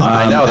no.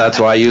 I know, that's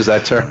why I use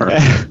that term.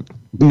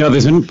 No,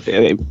 there's been,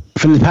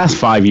 from the past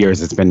 5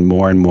 years, it's been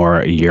more and more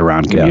a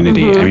year-round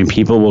community. Yeah. I mean,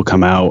 people will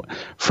come out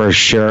for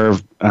sure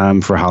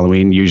for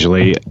Halloween.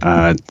 Usually,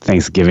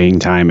 Thanksgiving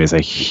time is a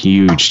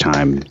huge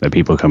time that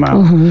people come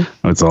out.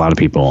 It's a lot of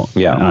people.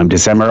 Yeah.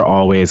 December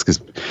always, because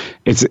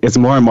it's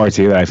more and more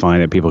too that I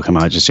find that people come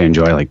out just to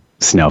enjoy like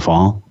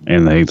snowfall,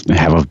 and they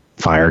have a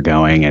fire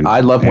going. And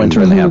I love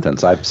winter in the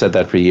Hamptons. I've said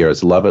that for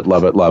years. Love it,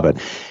 love it, love it.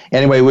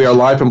 Anyway, we are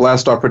live from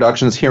Blast Off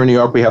Productions here in New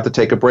York. We have to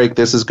take a break.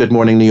 This is Good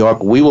Morning New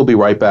York. We will be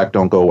right back.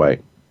 Don't go away.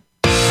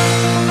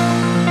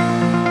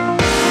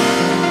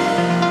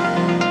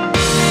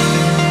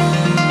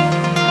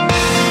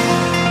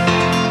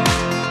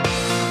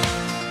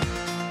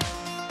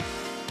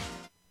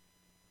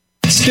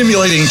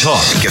 Stimulating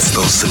talk gets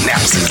those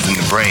synapses in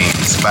the brain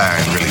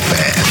firing really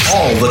fast.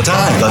 All the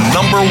time. The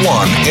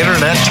 #1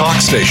 internet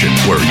talk station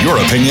where your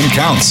opinion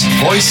counts.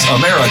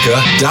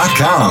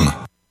 VoiceAmerica.com.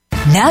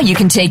 Now you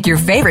can take your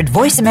favorite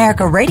Voice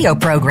America radio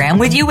program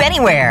with you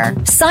anywhere.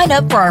 Sign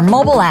up for our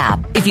mobile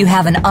app if you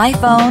have an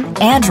iPhone,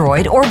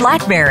 Android, or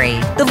BlackBerry.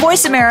 The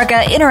Voice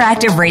America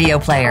Interactive Radio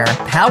Player,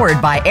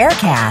 powered by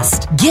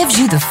Aircast, gives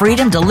you the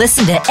freedom to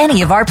listen to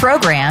any of our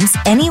programs,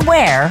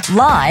 anywhere,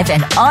 live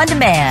and on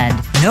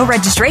demand. No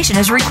registration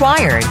is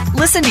required.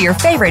 Listen to your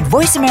favorite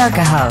Voice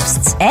America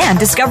hosts and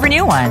discover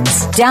new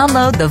ones.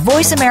 Download the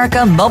Voice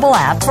America mobile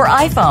app for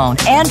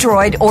iPhone,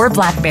 Android, or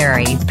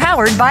BlackBerry,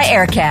 powered by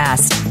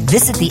Aircast.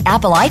 Visit the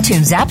Apple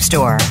iTunes App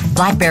Store,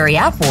 BlackBerry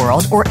App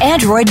World, or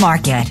Android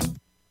Market.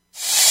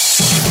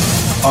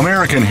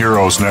 American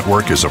Heroes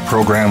Network is a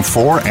program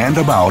for and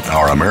about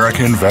our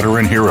American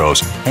veteran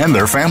heroes and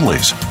their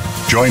families.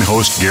 Join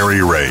host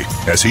Gary Ray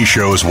as he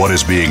shows what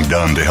is being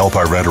done to help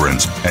our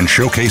veterans and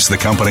showcase the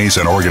companies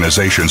and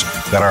organizations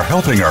that are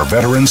helping our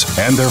veterans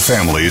and their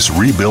families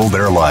rebuild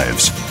their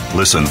lives.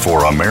 Listen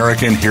for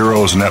American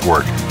Heroes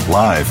Network,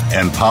 live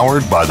and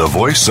powered by the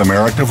Voice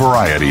America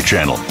Variety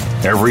Channel,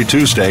 every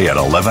Tuesday at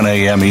 11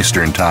 a.m.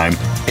 Eastern Time,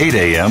 8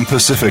 a.m.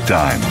 Pacific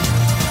Time.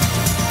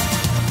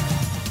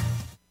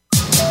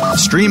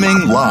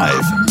 Streaming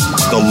live,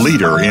 the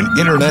leader in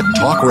Internet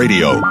Talk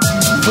Radio,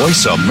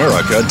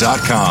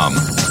 VoiceAmerica.com.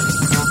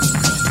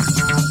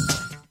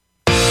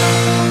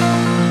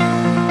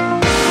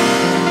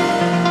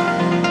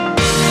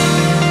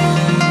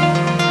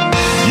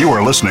 You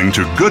are listening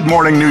to Good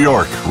Morning New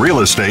York,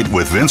 Real Estate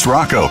with Vince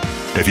Rocco.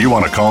 If you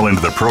want to call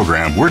into the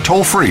program, we're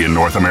toll-free in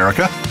North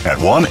America at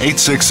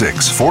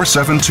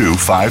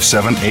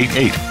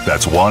 1-866-472-5788.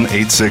 That's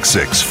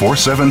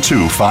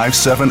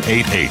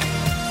 1-866-472-5788.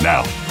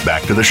 Now,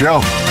 back to the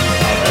show.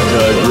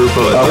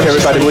 Okay,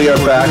 everybody, we are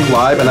back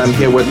live, and I'm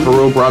here with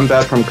Peru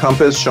Brumbett from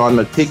Compass, Sean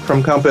McPeak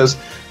from Compass,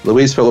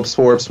 Louise Phillips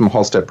Forbes from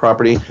Halstead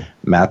Property,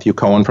 Matthew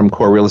Cohen from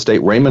Core Real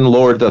Estate, Raymond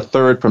Lord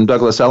III from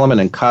Douglas Elliman,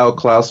 and Kyle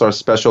Klaus, our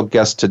special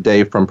guest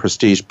today from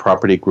Prestige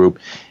Property Group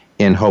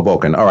in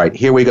Hoboken. All right,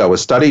 here we go. A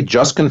study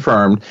just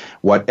confirmed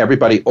what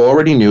everybody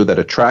already knew, that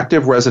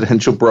attractive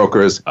residential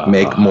brokers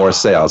make more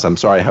sales. I'm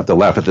sorry I have to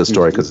laugh at this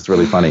story because it's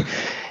really funny.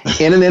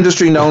 In an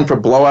industry known for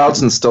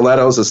blowouts and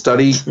stilettos, a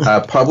study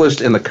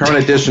published in the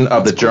current edition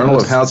of the Journal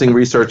of Housing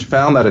Research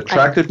found that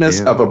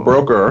attractiveness of a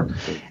broker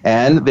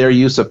and their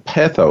use of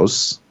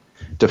pathos,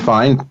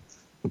 defined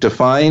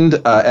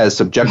as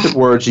subjective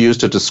words used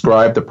to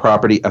describe the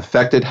property,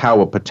 affected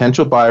how a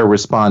potential buyer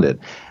responded.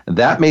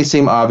 That may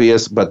seem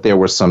obvious, but there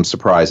were some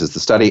surprises.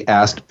 The study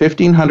asked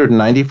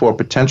 1,594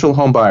 potential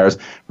home buyers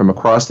from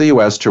across the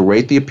U.S. to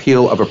rate the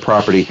appeal of a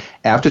property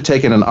after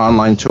taking an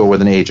online tour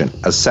with an agent.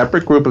 A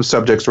separate group of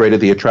subjects rated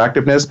the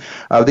attractiveness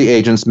of the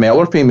agents, male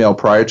or female,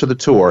 prior to the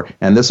tour,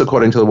 and this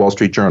according to the Wall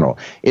Street Journal.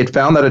 It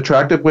found that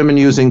attractive women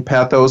using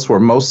pathos were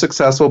most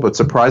successful, but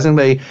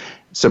surprisingly,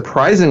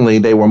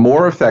 they were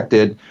more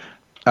affected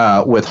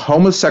with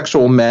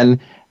homosexual men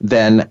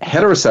than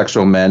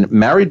heterosexual men.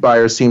 Married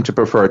buyers seem to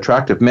prefer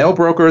attractive male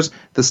brokers,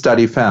 the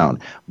study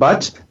found.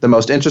 But the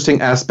most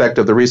interesting aspect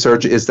of the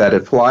research is that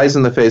it flies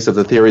in the face of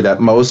the theory that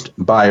most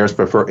buyers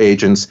prefer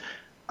agents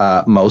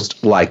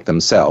most like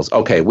themselves.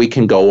 Okay, we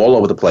can go all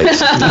over the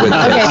place.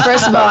 Okay,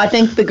 first of all, I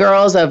think the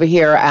girls over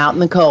here are out in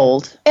the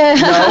cold.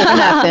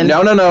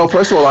 No.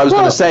 First of all, I was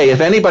going to say, if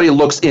anybody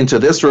looks into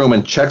this room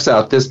and checks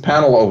out this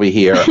panel over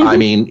here, I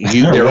mean,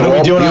 they're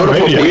all beautiful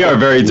people. We are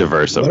very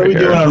diverse over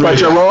here.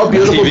 But you're all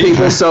beautiful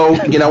people. So,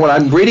 when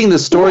I'm reading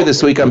this story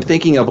this week, I'm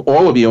thinking of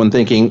all of you and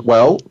thinking,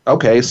 well,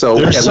 okay, so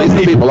at least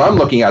the people I'm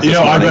looking at this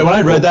morning. When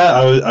I read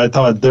that, I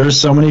thought there's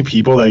so many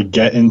people that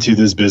get into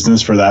this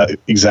business for that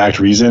exact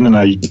reason, and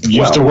I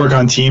used to work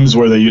on teams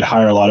where you'd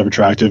hire a lot of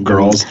attractive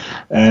girls,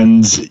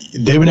 and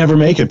they would never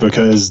make it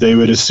because they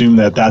would assume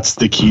that that's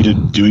the key to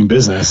doing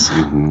business.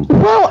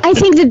 Well, I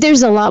think that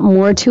there's a lot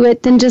more to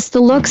it than just the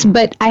looks,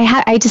 but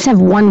I just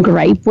have one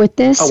gripe with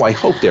this. Oh, I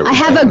hope there is. I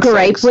have a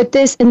gripe with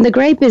this, and the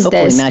gripe is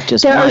Hopefully this. Not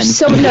just there one. are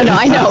so no,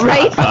 I know,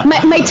 right?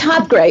 My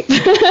top gripe,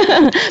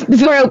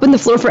 before I open the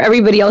floor for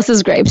everybody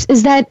else's gripes,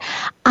 is that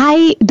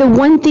the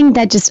one thing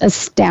that just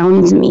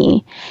astounds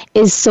me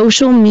is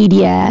social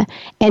media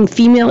and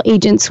female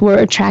agents who are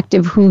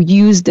attractive who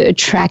use the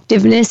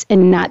attractiveness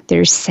and not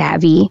their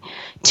savvy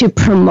to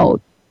promote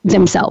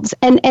themselves.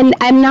 And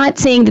I'm not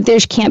saying that there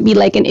can't be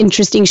like an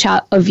interesting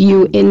shot of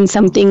you in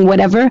something,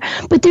 whatever,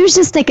 but there's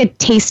just like a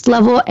taste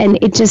level, and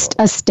it just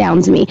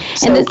astounds me.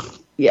 So, and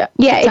I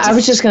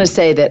was just going to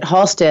say that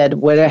Halstead,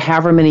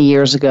 however many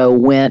years ago,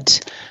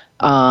 went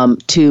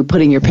to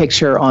putting your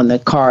picture on the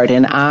card,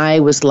 and I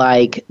was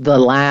like the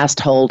last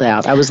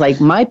holdout. I was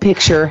like, my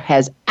picture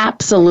has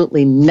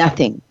absolutely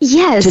nothing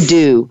to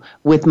do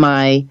with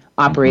my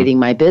operating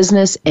my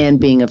business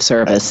and being of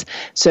service.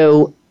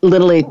 So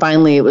literally,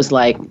 finally, it was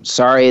like,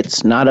 sorry,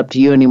 it's not up to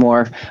you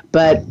anymore.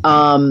 But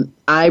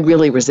I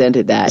really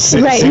resented that.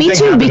 Right, me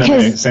too,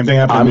 because same thing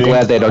happened to me. I'm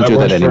glad they don't do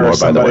that anymore,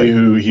 by the way.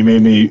 He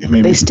made me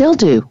they still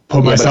do.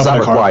 Put myself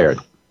in a car. Required.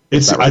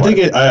 I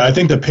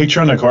think the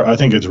picture on the card. I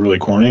think it's really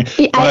corny.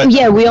 We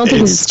all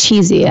think it's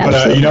cheesy.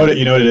 But you know what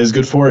it is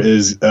good for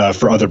is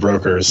for other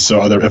brokers.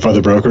 So if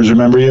other brokers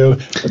remember you,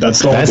 that's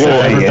the whole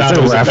thing. It's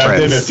a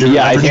reference.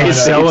 I think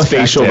it's so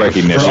facial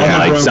recognition.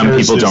 Like some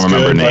people don't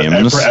remember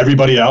names. For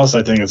everybody else,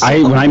 I think it's.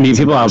 When I meet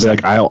people, I'll be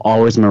like, I'll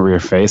always remember your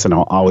face, and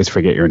I'll always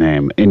forget your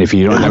name. And if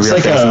you don't have your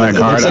face on that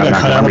card, I'm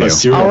not going to remember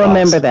you. I'll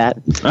remember that.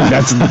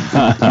 That's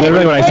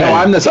literally what I say.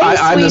 I'm the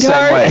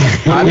same way.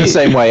 I'm the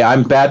same way.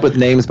 I'm bad with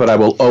names, but I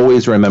will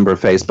always remember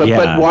face. But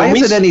why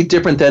is it any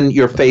different than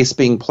your face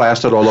being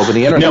plastered all over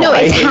the internet? No,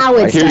 it's how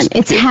it's done.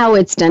 It's how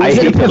it's done. Is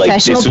it a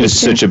professional this was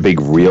such a big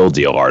Real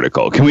Deal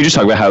article. Can we just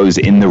talk about how it was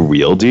in the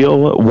Real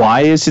Deal?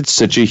 Why is it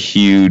such a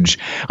huge?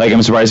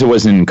 I'm surprised it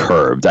wasn't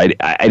curved. I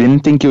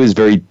didn't think it was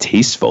very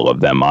tasteful of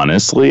them.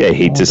 Honestly, I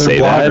hate to say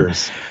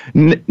bloggers.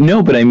 that.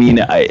 No, but I mean,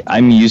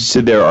 I'm used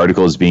to their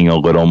articles being a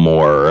little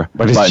more.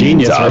 But it's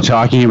genius. We're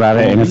talking about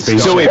it, and it's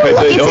based. So wait, but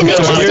it's an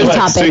interesting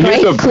topic,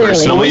 right? Here's what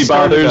personally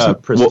bothers.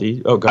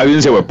 Prestige. I was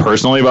gonna say what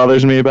personally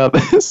bothers me about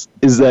this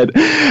is that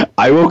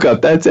I woke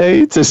up that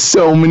day to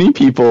so many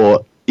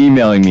people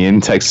emailing me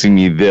and texting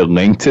me the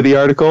link to the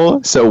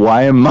article. So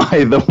why am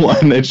I the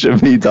one that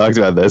should be talked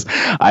about this?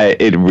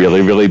 It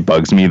really, really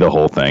bugs me, the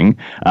whole thing.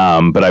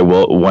 But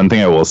one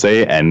thing I will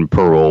say, and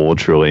Parole will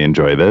truly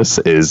enjoy this,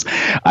 is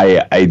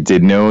I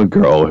did know a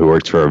girl who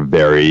worked for a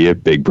very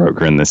big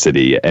broker in the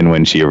city. And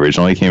when she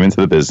originally came into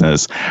the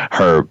business,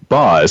 her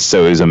boss,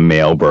 so it was a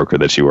male broker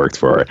that she worked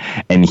for,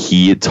 and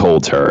he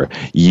told her,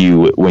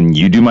 when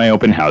you do my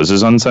open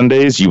houses on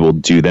Sundays, you will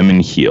do them in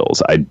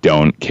heels. I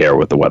don't care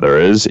what the weather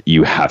is.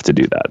 You have to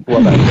do that.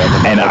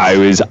 And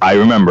I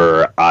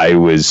remember I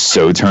was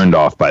so turned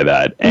off by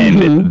that.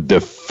 And the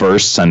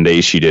first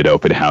Sunday she did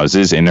open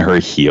houses in her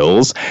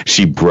heels,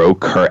 she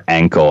broke her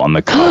ankle on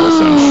the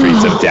cobblestone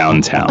streets of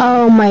downtown.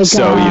 Oh my god.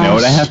 So you know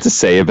what I have to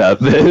say about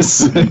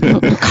this?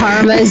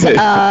 Karma's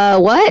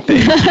what?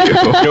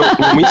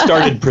 When we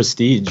started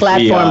Prestige,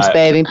 platforms,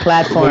 baby,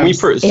 platforms. When we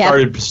first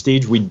started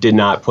Prestige, we did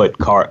not put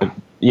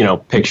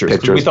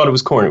pictures. We thought it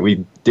was corny.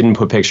 We didn't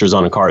put pictures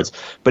on the cards.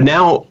 But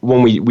now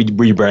when we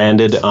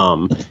rebranded,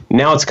 now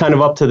it's kind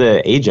of up to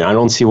the agent. I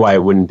don't see why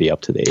it wouldn't be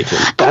up to the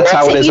agent. That's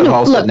how it is at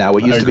Halstead now.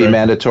 It used to be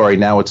mandatory.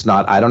 Now it's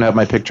not. I don't have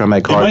my picture on my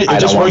card. It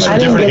just works for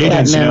different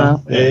agents.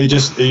 It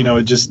just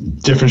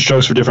different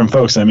strokes for different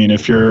folks. I mean,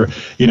 if you're a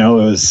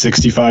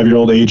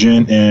 65-year-old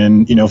agent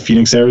in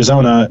Phoenix,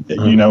 Arizona,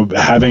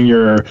 having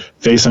your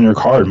face on your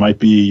card might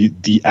be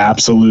the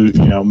absolute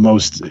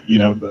most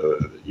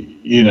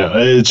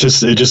it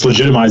just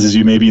legitimizes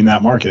you maybe in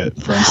that market,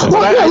 for instance.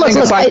 Well, I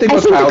think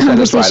what Kyle said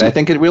is right. I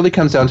think it really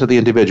comes down to the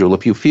individual.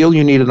 If you feel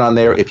you need it on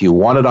there, if you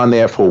want it on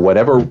there for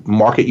whatever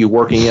market you're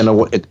working in,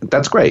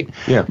 that's great.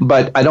 Yeah.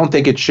 But I don't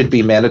think it should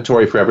be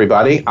mandatory for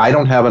everybody. I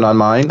don't have it on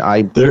mine.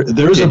 There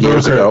was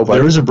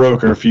a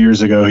broker a few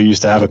years ago who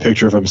used to have a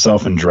picture of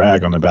himself in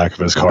drag on the back of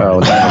his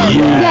card.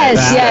 Yes.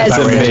 That's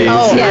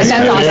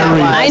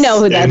awesome. I know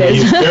who that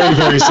is. Very,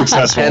 very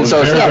successful. And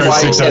so is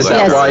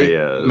that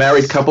why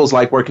married couples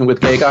like working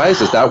with gay guys?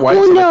 Is that why?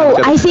 Well, no.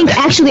 I think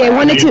actually I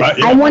wanted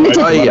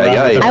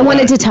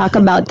to talk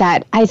about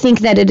that. I think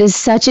that it is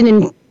such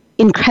an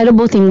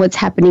incredible thing what's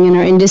happening in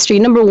our industry.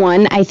 Number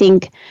one, I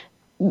think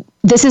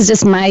this is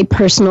just my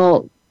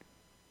personal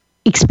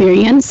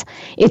experience.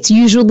 It's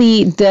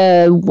usually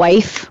the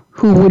wife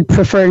who would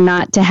prefer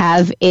not to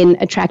have an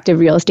attractive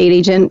real estate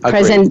agent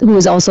present who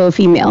is also a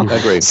female.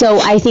 Agreed.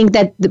 So I think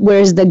that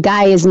whereas the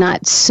guy is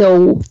not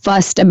so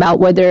fussed about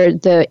whether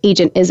the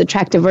agent is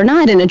attractive or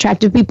not, and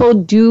attractive people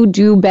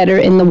do better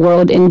in the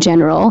world in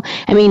general.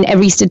 I mean,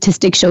 every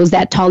statistic shows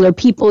that taller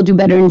people do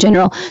better in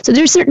general. So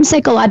there's certain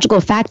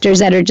psychological factors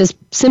that are just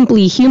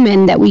simply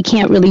human that we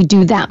can't really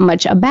do that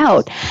much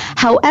about.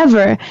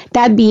 However,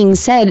 that being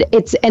said,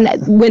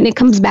 when it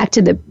comes back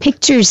to the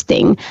pictures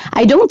thing,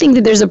 I don't think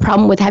that there's a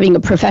problem with having a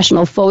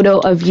professional photo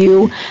of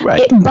you.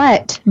 Right.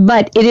 But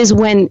it is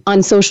when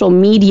on social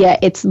media,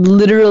 it's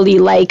literally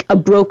like a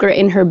broker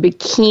in her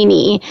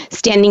bikini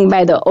standing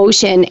by the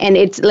ocean. And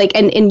it's like,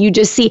 and you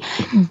just see,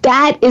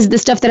 that is the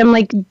stuff that I'm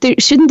like,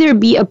 shouldn't there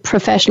be a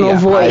professional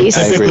voice?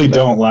 I typically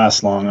don't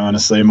last long,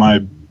 honestly.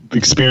 My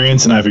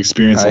experience, and I've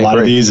experienced a lot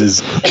of these,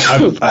 is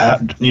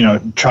I've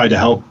tried to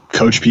help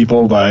coach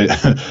people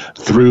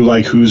through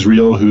like who's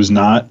real, who's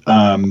not.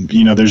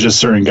 There's just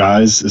certain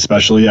guys,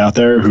 especially out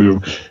there,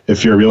 who,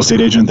 if you're a real estate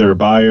agent, they're a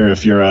buyer.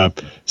 If you're a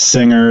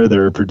singer,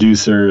 they're a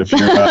producer. If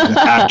you're an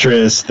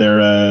actress,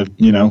 they're a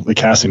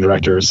casting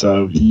director.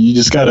 So you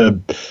just gotta,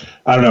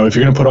 I don't know, if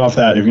you're gonna put off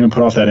that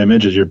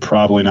image, you're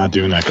probably not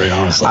doing that great,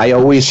 honestly. I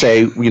always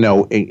say,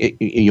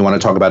 you want to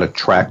talk about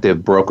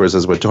attractive brokers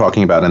as we're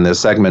talking about in this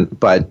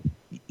segment, but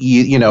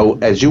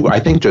as you, I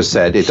think, just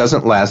said, it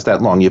doesn't last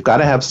that long. You've got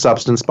to have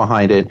substance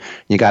behind it.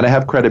 You got to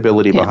have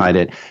credibility behind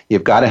it.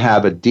 You've got to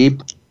have a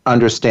deep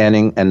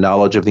understanding and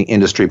knowledge of the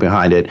industry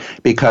behind it,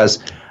 because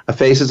a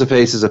face is a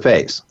face is a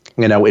face.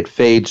 It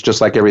fades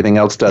just like everything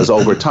else does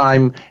over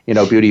time.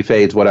 Beauty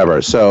fades,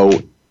 whatever.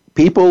 So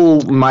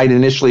people might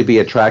initially be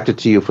attracted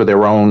to you for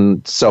their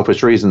own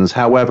selfish reasons.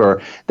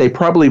 However, they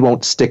probably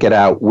won't stick it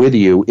out with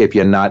you if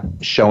you're not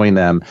showing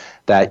them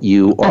that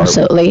you are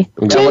absolutely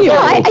genuine. No,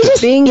 I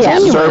just being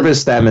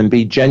service them and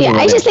be genuine.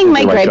 Yeah, I just think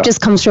my gripe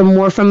just comes from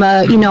more from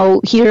a,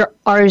 here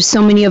are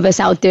so many of us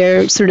out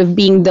there sort of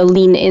being the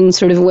lean in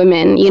sort of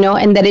women,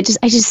 and that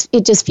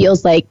it just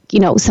feels like,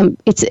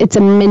 it's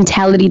a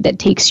mentality that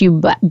takes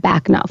you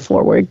back, not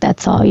forward.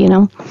 That's all,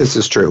 This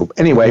is true.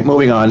 Anyway,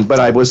 moving on. But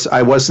I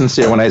was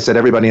sincere when I said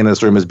everybody in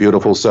this room is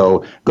beautiful.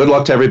 So good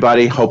luck to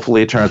everybody.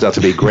 Hopefully it turns out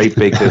to be great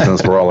big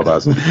business for all of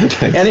us.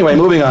 Anyway,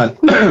 moving on.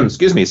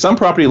 Excuse me. Some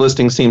property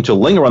listings seem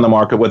to linger on the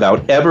market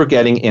without ever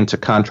getting into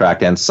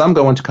contract, and some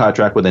go into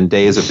contract within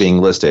days of being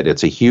listed.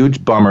 It's a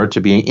huge bummer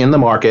to be in the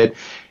market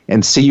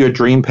and see your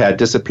dream pad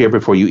disappear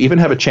before you even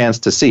have a chance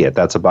to see it.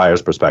 That's a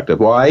buyer's perspective.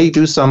 Why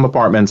do some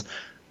apartments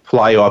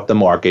fly off the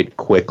market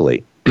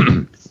quickly?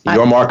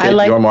 Your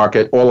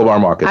market, all of our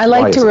markets. I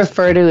like to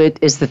refer to it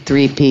as the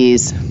 3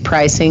 Ps: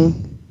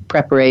 pricing,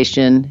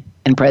 preparation,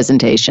 and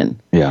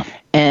presentation. Yeah.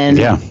 And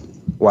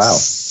wow.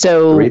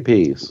 So 3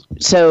 Ps.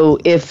 So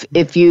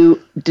if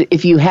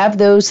you have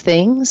those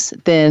things,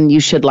 then you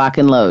should lock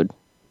and load.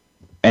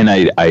 And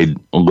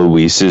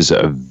Luis is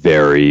a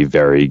very,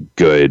 very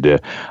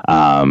good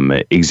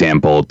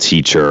example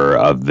teacher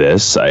of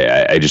this.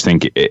 I just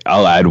think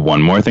I'll add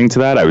one more thing to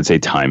that. I would say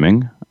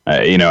timing.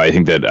 I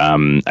think that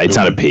it's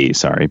not a P,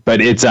 sorry, but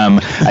it's I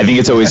think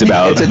it's always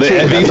about P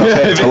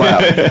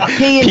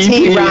and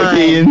T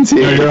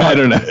rhyme. I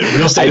don't know.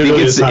 I think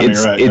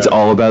it's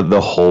all about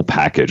the whole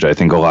package. I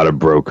think a lot of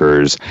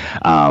brokers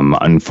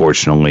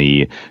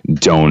unfortunately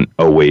don't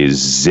always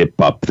zip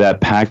up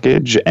that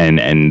package,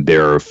 and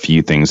there are a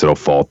few things that'll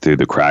fall through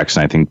the cracks,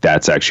 and I think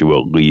that's actually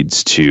what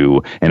leads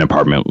to an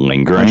apartment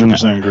lingering.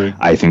 100% agree.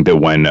 I think that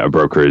when a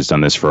broker has done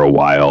this for a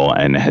while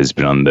and has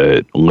been on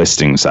the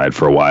listing side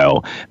for a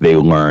while, they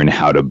learn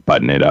how to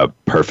button it up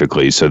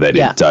perfectly so that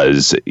it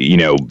does,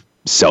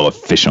 sell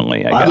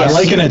efficiently. I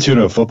liken it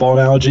to a football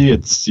analogy.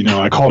 It's,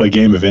 I call it a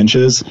game of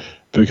inches,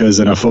 because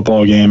in a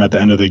football game, at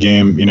the end of the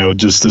game,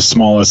 just the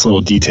smallest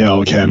little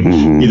detail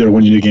can either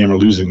win you the game or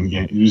lose you the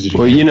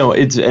game. Well,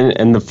 it's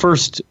and the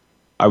first,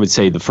 I would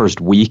say the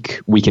first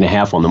week and a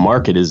half on the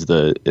market is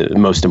the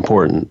most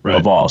important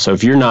of all. So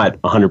if you're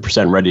not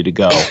 100% ready to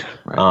go,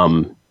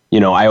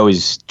 I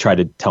always try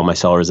to tell my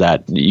sellers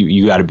that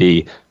you got to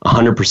be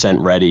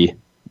 100% ready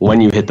when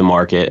you hit the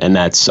market, and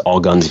that's all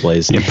guns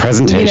blazing. Yeah,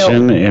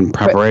 presentation and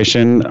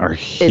preparation are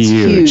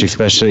huge,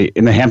 especially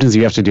in the Hamptons.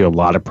 You have to do a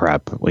lot of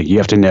prep. Like, you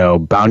have to know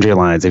boundary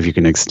lines, if you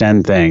can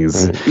extend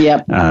things.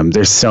 Yep.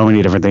 There's so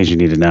many different things you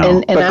need to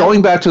know. But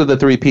going back to the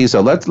 3 Ps,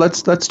 though,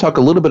 let's talk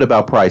a little bit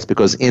about price,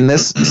 because in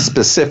this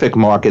specific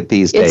market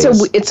these days,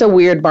 it's a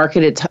weird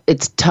market.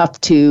 It's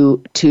tough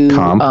to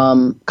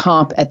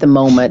comp at the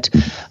moment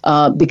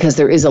because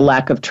there is a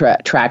lack of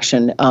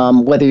traction.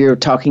 Whether you're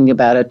talking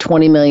about a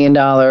 $20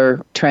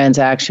 million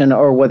transaction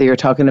or whether you're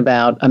talking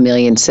about $1.6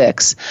 million,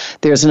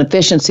 there's an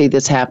efficiency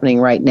that's happening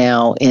right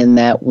now in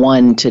that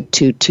 1 to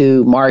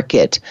 2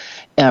 market,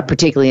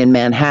 particularly in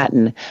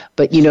Manhattan.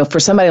 But for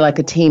somebody like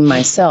a team,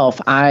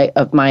 myself,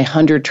 of my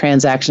 100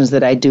 transactions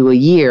that I do a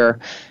year,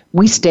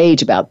 we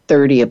stage about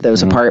 30 of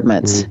those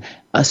apartments,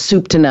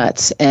 soup to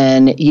nuts.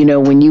 And,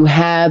 when you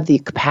have the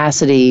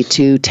capacity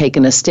to take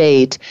an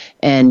estate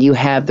and you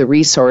have the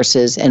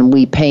resources, and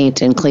we paint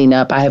and clean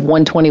up. I have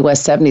 120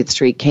 West 70th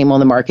Street, came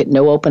on the market,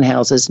 no open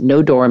houses,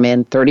 no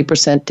doorman,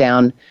 30%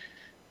 down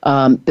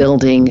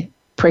building,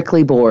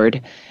 prickly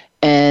board.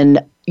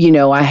 And,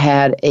 I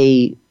had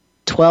a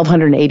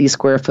 1,280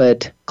 square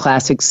foot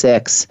Classic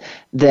 6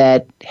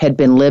 that had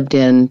been lived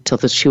in till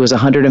she was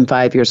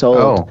 105 years old.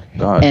 Oh,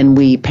 God. And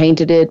we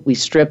painted it. We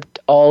stripped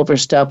all of her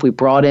stuff. We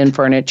brought in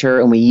furniture,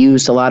 and we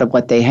used a lot of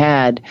what they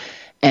had.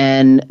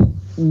 And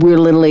we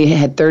literally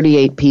had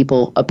 38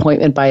 people,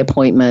 appointment by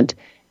appointment,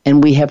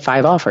 and we have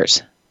 5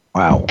 offers.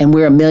 Wow. And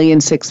we're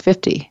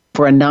 $1,650,000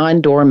 for a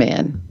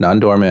non-doorman.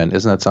 Non-doorman,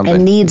 isn't that something?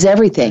 And needs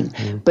everything.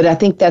 But I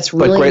think that's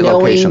really great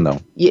location, though.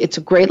 It's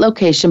a great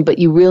location, but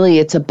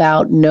it's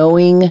about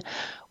knowing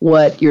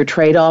what your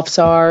trade-offs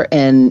are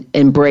and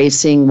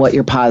embracing what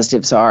your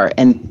positives are,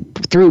 and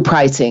through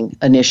pricing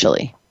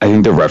initially. I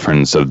think the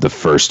reference of the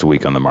first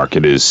week on the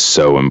market is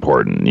so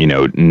important.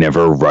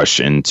 Never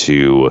rush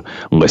into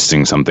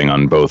listing something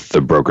on both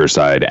the broker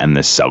side and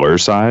the seller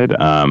side.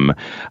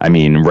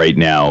 Right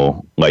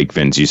now, like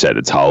Vince, you said,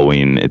 it's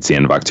Halloween. It's the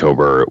end of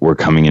October. We're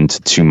coming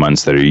into 2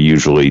 months that are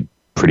usually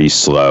pretty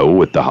slow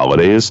with the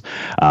holidays.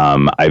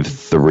 I have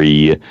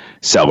 3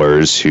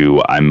 sellers who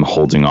I'm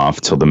holding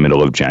off till the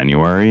middle of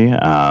January.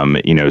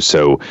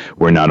 So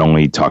we're not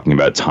only talking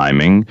about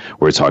timing,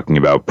 we're talking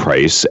about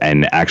price,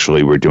 and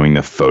actually we're doing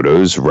the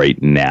photos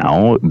right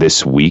now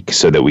this week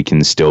so that we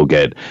can still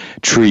get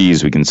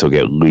trees, we can still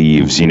get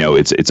leaves.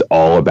 It's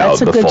all about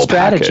the full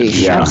strategy. package.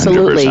 Yeah,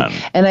 absolutely.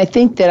 100%. And I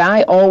think that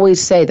I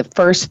always say the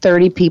first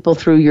 30 people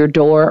through your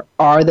door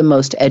are the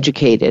most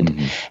educated.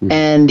 Mm-hmm.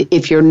 And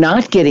if you're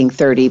not getting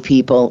 30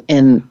 people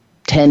in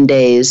 10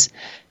 days,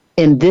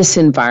 in this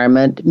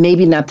environment,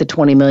 maybe not the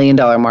 $20 million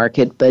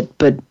market, but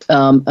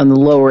on the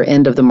lower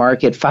end of the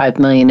market, $5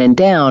 million and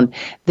down,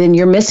 then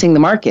you're missing the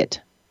market.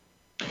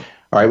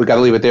 All right, we got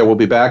to leave it there. We'll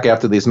be back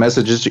after these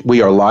messages.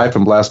 We are live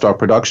from Blast Off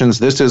Productions.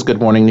 This is Good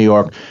Morning New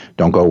York.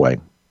 Don't go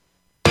away.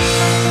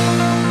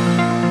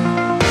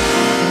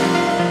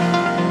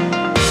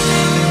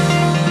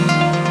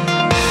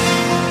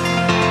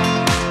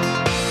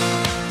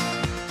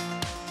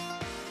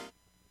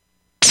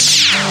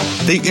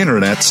 The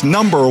Internet's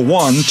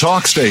 #1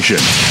 talk station.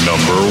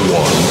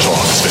 #1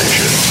 talk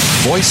station.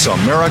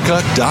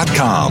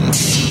 VoiceAmerica.com.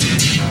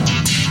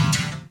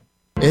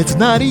 It's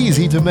not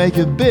easy to make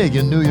it big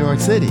in New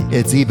York City.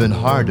 It's even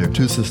harder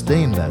to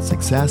sustain that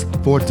success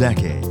for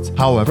decades.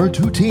 However,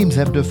 two teams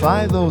have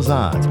defied those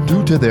odds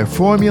due to their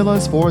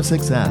formulas for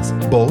success.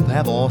 Both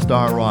have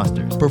all-star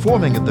rosters,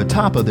 performing at the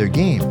top of their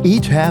game.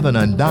 Each have an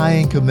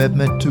undying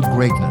commitment to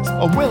greatness,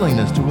 a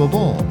willingness to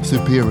evolve,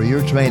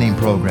 superior training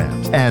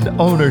programs, and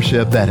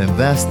ownership that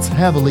invests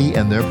heavily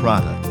in their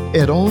product.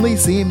 It only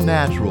seemed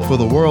natural for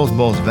the world's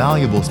most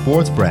valuable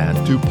sports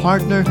brand to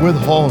partner with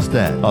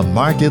Halstead, a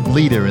market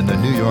leader in the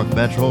New York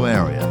metro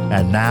area,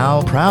 and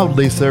now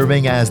proudly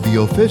serving as the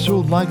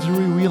official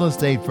luxury real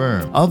estate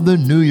firm of the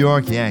New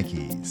York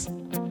Yankees.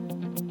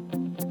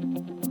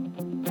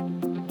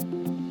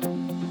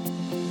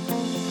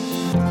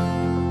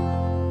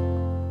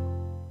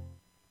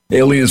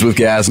 Aliens with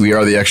Gas. We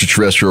are the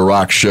extraterrestrial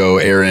rock show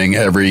airing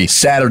every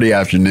Saturday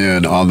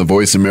afternoon on the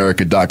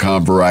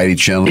VoiceAmerica.com variety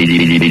channel.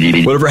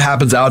 Whatever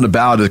happens out and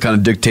about, it kind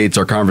of dictates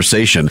our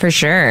conversation. For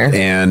sure.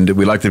 And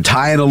we like to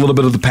tie in a little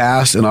bit of the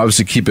past and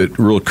obviously keep it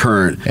real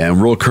current.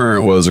 And real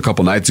current was a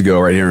couple nights ago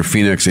right here in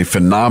Phoenix, a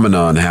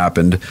phenomenon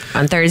happened.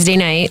 On Thursday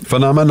night.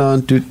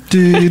 Phenomenon.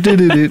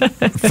 Phenomenon.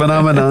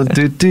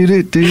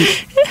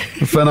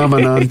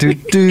 Phenomenon.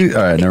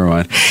 All right, never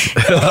mind.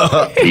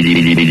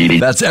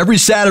 That's every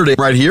Saturday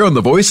right here on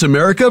the Voice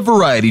America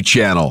Variety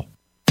Channel.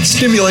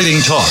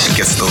 Stimulating talk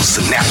gets those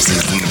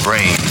synapses in the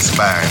brain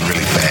firing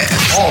really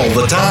fast. All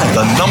the time.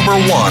 The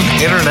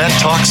 #1 internet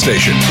talk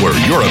station where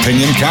your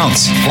opinion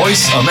counts.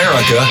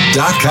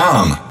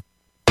 VoiceAmerica.com.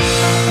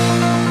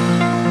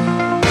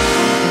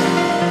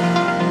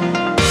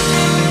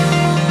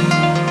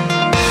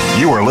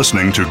 You are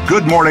listening to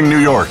Good Morning New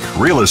York,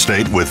 Real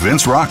Estate with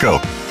Vince Rocco.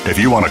 If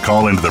you want to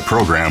call into the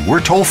program, we're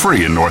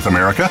toll-free in North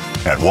America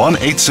at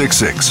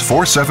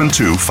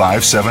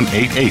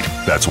 1-866-472-5788.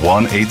 That's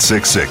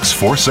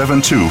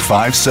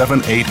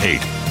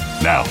 1-866-472-5788.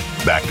 Now,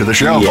 back to the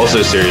show. Yeah.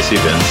 Also, seriously,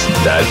 Vince,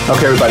 Dad.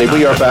 Okay, everybody,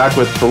 we are back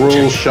with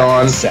Parul,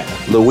 Sean,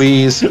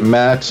 Louise,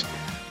 Matt,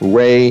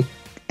 Ray,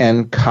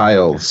 and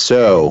Kyle.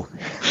 So,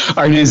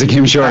 our names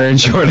became shorter and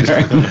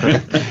shorter.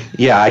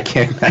 Yeah, I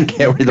can't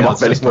read them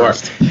off anymore.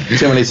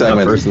 Too many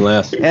segments. First and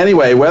last.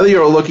 Anyway, whether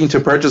you're looking to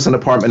purchase an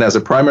apartment as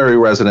a primary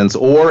residence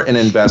or an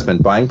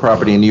investment, buying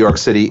property in New York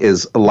City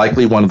is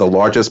likely one of the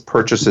largest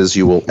purchases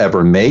you will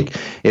ever make.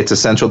 It's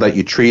essential that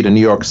you treat a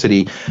New York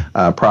City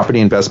property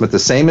investment the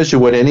same as you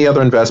would any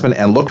other investment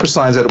and look for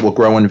signs that it will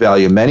grow in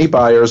value. Many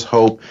buyers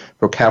hope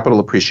for capital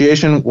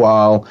appreciation,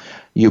 while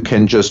you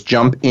can just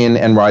jump in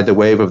and ride the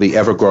wave of the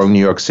ever-growing New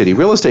York City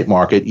real estate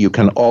market. You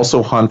can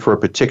also hunt for a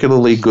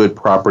particularly good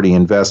property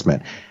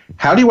investment.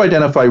 How do you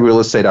identify real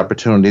estate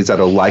opportunities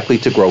that are likely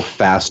to grow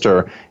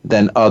faster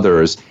than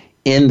others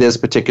in this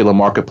particular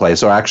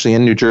marketplace, or actually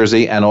in New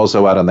Jersey and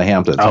also out in the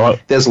Hamptons?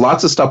 There's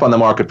lots of stuff on the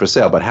market for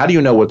sale, but how do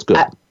you know what's good?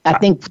 I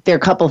think there are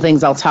a couple of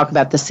things. I'll talk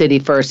about the city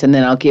first, and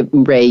then I'll give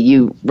Ray,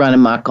 you run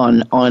amok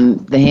on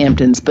the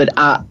Hamptons. But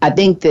I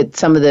think that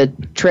some of the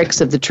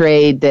tricks of the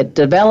trade that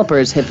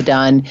developers have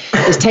done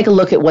is take a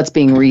look at what's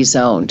being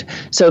rezoned.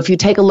 So if you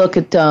take a look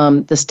at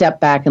the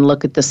step back and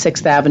look at the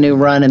 6th Avenue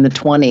run in the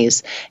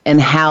 20s and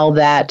how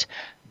that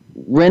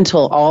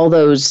rental, all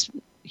those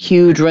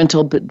huge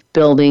rental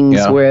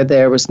buildings where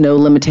there was no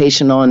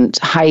limitation on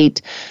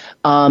height.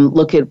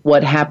 Look at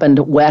what happened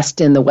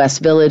west in the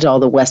West Village, all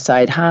the West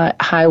Side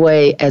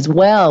Highway, as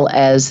well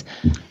as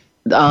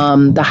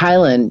the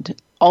Highland.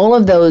 All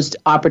of those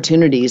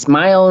opportunities.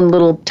 My own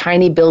little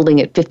tiny building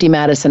at 50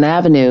 Madison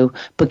Avenue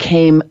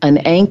became an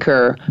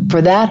anchor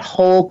for that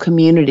whole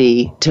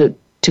community to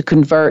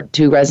convert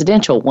to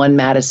residential. 1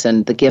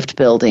 Madison, the Gift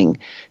Building,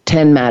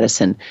 10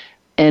 Madison.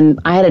 And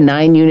I had a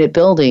 9-unit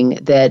building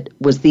that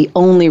was the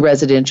only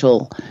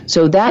residential.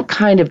 So that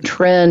kind of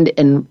trend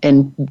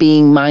and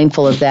being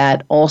mindful of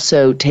that,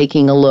 also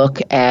taking a look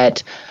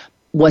at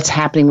what's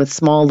happening with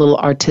small little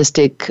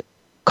artistic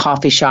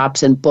coffee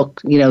shops and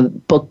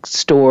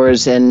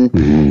bookstores and,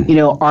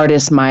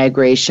 artist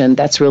migration.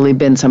 That's really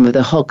been some of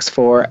the hooks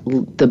for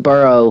the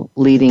borough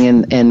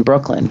leading in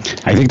Brooklyn.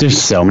 I think there's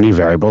so many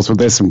variables with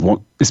this,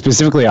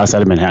 specifically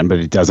outside of Manhattan, but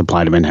it does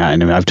apply to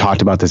Manhattan. And I've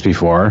talked about this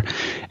before,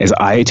 is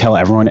I tell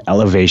everyone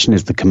elevation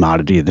is the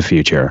commodity of the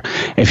future.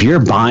 If you're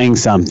buying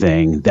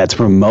something that's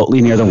remotely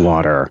near the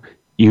water,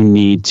 you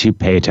need to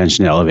pay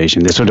attention to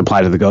elevation. This would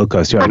apply to the Gold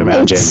Coast too, I'd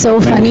imagine. It's so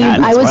funny.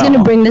 I was going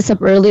to bring this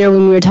up earlier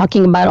when we were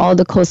talking about all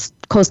the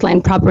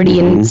coastline property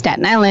in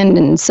Staten Island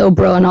and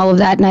Sobro and all of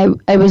that. And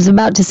I was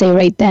about to say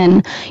right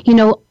then,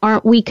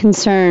 aren't we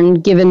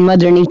concerned, given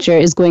Mother Nature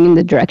is going in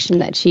the direction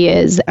that she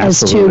is,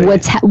 Absolutely.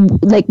 as to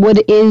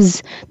what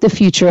is the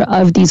future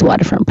of these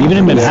waterfront properties?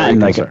 Even in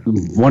Manhattan,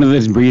 one of the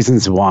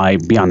reasons why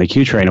beyond the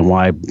Q train and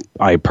why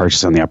I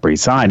purchased on the Upper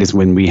East Side is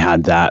when we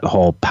had that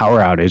whole power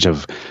outage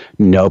of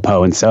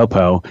NOPO and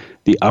SOPO,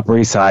 the Upper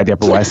East Side, the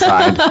Upper West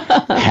Side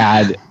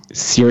had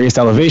serious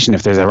elevation.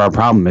 If there's ever a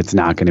problem, it's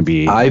not going to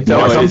be. I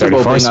felt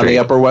comfortable being on the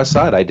Upper West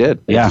Side. I did.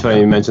 Yeah, it's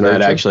funny you mentioned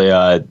that. Actually,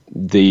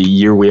 the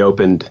year we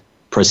opened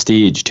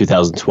Prestige,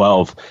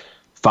 2012,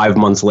 5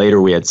 months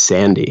later we had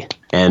Sandy,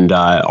 and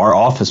our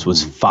office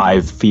was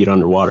 5 feet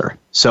underwater.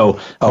 So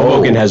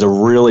Hoboken has a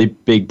really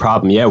big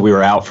problem. Yeah, we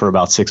were out for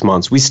about 6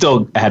 months. We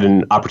still had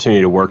an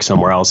opportunity to work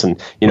somewhere else, and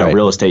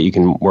real estate you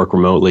can work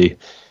remotely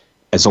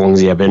as long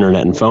as you have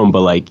internet and phone.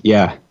 But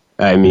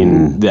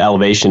the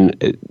elevation,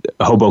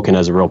 Hoboken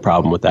has a real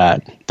problem with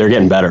that. They're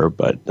getting better,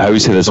 but I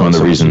always say that's one of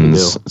the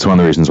reasons. It's one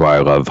of the reasons why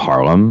I love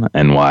Harlem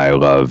and why I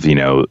love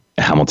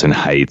Hamilton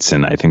Heights,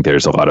 and I think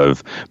there's a lot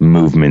of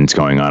movement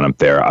going on up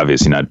there.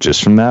 Obviously, not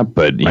just from that,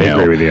 but I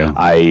agree with you.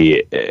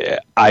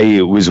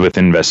 I was with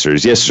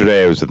investors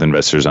yesterday. I was with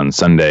investors on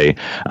Sunday.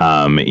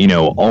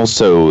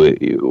 Also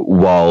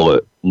while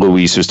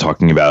Luis was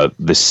talking about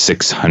the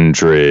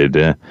 600.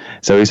 Is that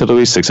what he said,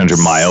 Luis? 600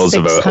 miles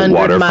of a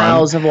waterfront.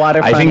 Miles of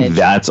waterfront. I think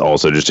that's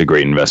also just a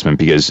great investment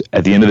because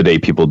at the end of the day,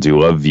 people do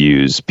love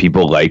views.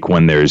 People like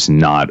when there's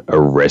not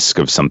a risk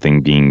of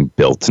something being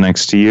built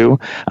next to you.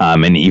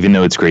 And even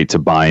though it's great to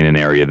buy in an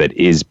area that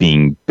is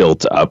being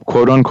built up,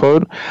 quote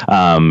unquote,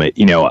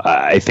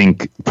 I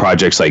think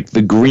projects like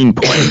the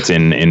Greenpoint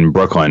in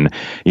Brooklyn,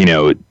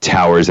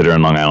 towers that are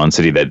in Long Island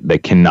City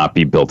that cannot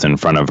be built in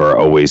front of are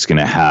always going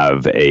to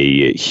have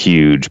a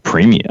huge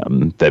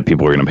premium that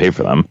people are going to pay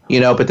for them.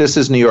 But this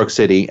is New York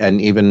City,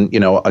 and even,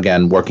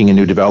 again, working in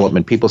new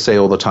development, people say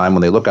all the time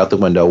when they look out the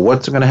window,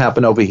 what's going to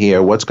happen over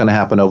here? What's going to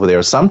happen over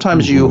there?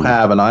 Sometimes you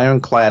have an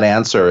ironclad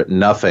answer,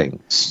 nothing,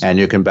 and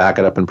you can back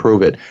it up and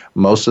prove it.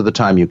 Most of the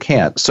time you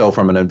can't. So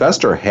from an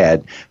investor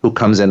head who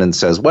comes in and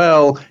says,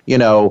 well,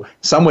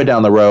 somewhere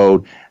down the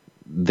road,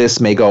 this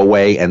may go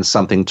away and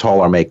something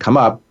taller may come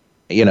up,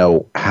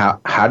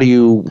 how do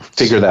you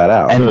figure that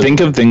out? And think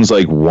of things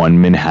like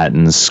One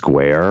Manhattan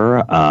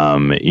Square,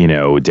 down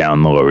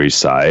the Lower East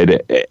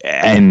Side,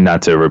 and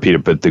not to repeat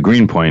it, but the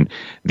Greenpoint.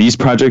 These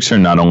projects are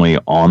not only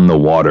on the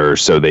water,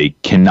 so they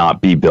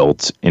cannot be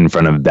built in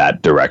front of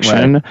that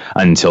direction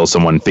until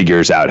someone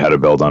figures out how to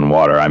build on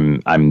water.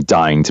 I'm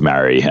dying to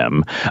marry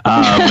him,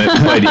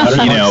 but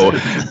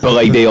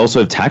they also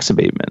have tax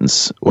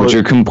abatements, which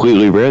are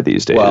completely rare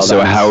these days. Well,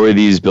 so how are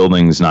these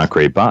buildings not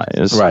great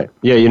buys? Right.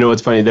 Yeah,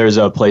 what's funny?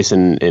 There's a place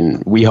in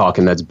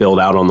Weehawken that's built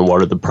out on the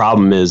water. The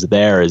problem is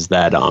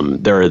that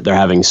they're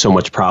having so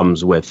much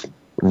problems with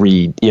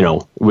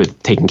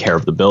with taking care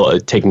of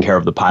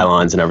the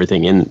pylons and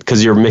everything,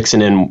 because you're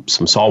mixing in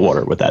some salt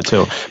water with that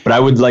too. But I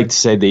would like to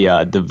say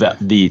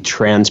the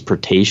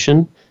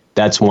transportation.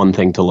 That's one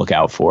thing to look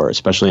out for,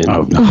 especially in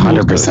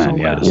 100%.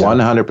 Yes.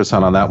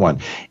 100% on that one.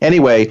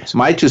 Anyway,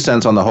 my 2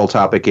 cents on the whole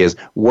topic is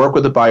work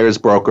with a buyer's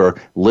broker.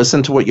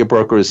 Listen to what your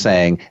broker is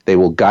saying. They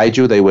will guide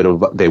you. They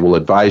will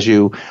advise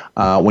you.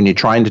 When you're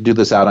trying to do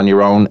this out on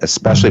your own,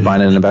 especially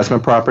buying an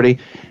investment property,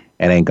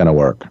 it ain't going to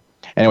work.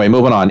 Anyway,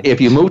 moving on. If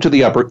you move to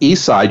the Upper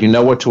East Side, you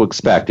know what to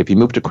expect. If you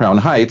move to Crown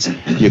Heights,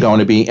 you're going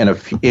to be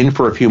in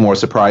for a few more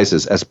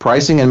surprises. As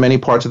pricing in many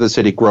parts of the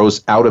city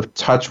grows out of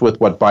touch with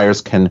what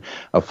buyers can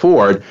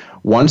afford,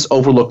 once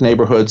overlooked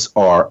neighborhoods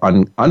are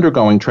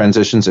undergoing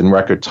transitions in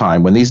record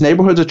time. When these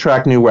neighborhoods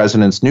attract new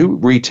residents, new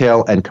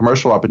retail and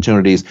commercial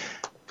opportunities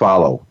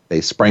follow. They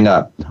spring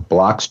up.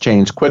 Blocks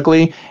change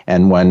quickly,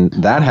 and when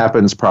that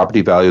happens,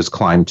 property values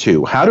climb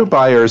too. How do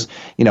buyers,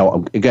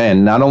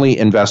 again, not only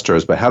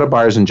investors, but how do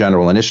buyers in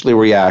general initially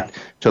react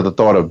to the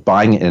thought of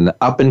buying in an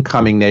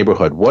up-and-coming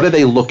neighborhood? What are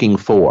they looking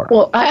for?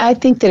 Well, I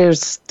think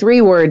there's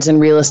 3 words in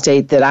real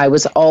estate that I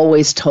was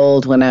always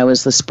told when I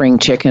was the spring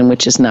chicken,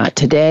 which is not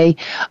today.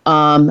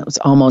 It was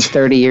almost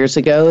 30 years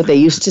ago. They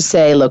used to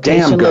say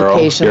location, Damn, girl.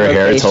 location, Your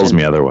location. hair tells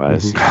me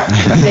otherwise. She's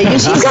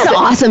got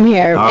awesome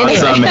hair.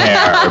 Awesome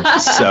hair.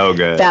 So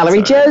good.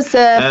 Valerie Joseph.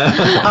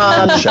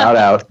 Shout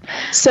out.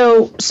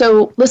 So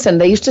listen,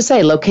 they used to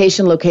say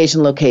location,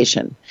 location,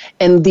 location.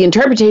 And the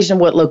interpretation of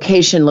what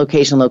location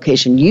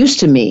used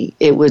to me,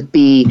 it would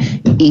be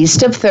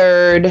east of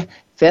 3rd,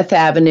 5th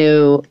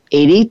Avenue,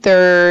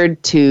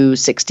 83rd to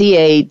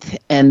 68th,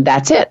 and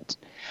that's it.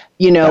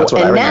 And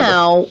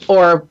now,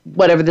 or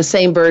whatever, the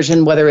same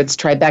version, whether it's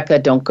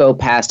Tribeca, don't go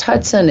past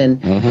Hudson.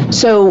 And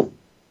so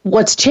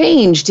what's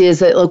changed is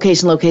that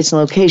location, location,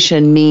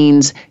 location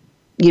means,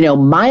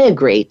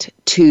 migrate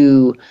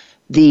to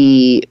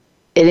and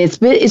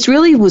it's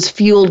really was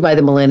fueled by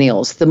the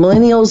millennials. The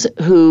millennials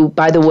who,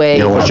 by the way,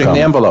 pushing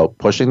the envelope.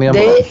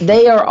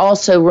 They are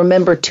also,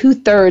 remember,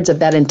 2/3 of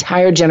that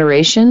entire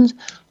generation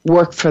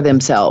work for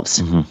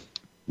themselves.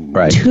 Mm-hmm.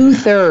 Right.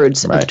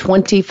 2/3 of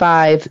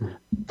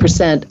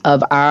 25%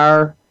 of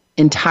our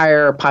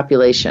entire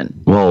population.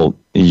 Well,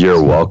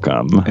 You're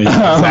welcome.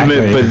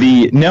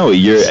 Exactly.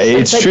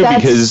 It's true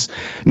because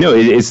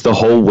it's the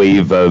whole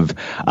wave of,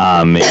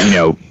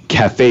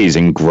 cafes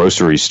and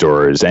grocery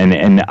stores.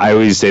 And I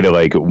always say to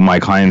like my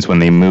clients when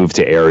they move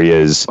to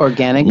areas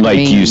organic,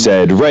 you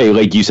said,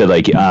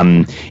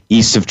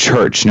 east of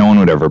Church, no one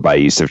would ever buy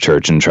east of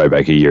Church in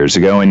Tribeca years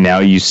ago. And now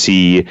you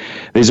see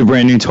there's a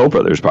brand new Toll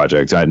Brothers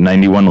project at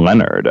 91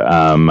 Leonard.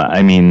 And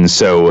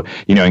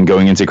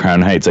going into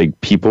Crown Heights,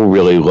 like people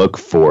really look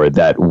for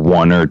that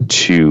one or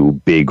two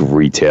big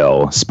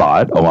retail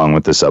spot along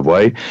with the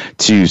subway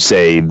to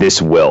say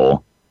this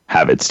will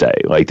have its day.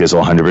 Like this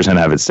will 100%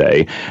 have its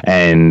day.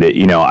 And,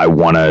 I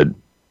want to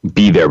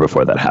be there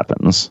before that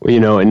happens.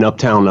 In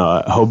Uptown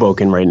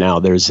Hoboken right now,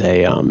 there's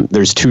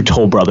two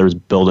Toll Brothers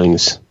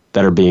buildings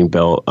that are being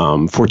built,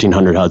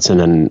 1400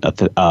 Hudson and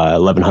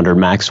 1100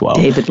 Maxwell.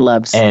 David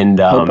loves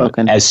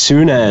Hoboken. As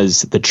soon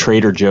as the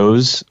Trader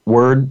Joe's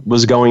word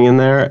was going in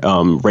there,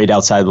 right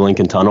outside the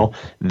Lincoln Tunnel,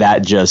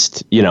 that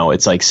just,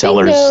 it's like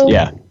sellers. Bingo.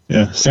 Yeah.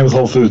 Yeah, same with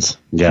Whole Foods.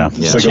 Yeah.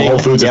 It's like a Whole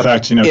Foods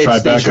effect,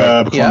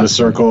 Tribeca, Columbus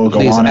Circle,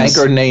 Gowanus. These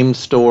anchor name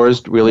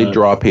stores really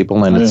draw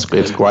people, and it's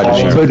quite a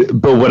share.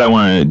 But what I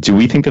want to, do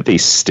we think that they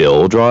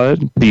still draw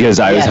it? Because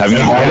I was having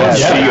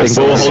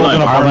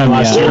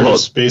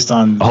based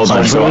on. Hold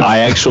on. So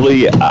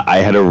I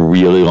had a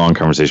really long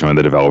conversation with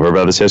the developer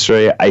about this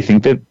yesterday. I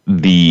think that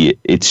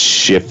it's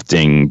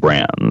shifting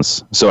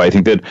brands. So I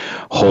think that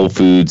Whole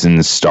Foods and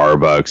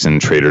Starbucks and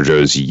Trader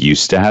Joe's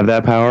used to have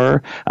that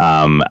power.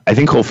 I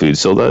think Whole Foods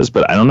still does,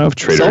 but I don't know if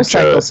Trader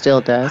Joe's still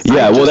does.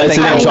 Yeah, well, that's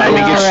the thing. So I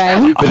think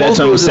it's, but that's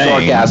what I'm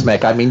saying.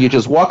 Orgasmic. I mean, you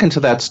just walk into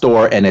that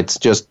store and it's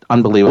just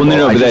unbelievable.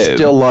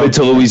 Well, but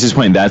to Louise's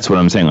point, that's what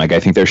I'm saying. Like,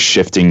 I think they're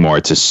shifting more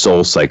to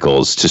Soul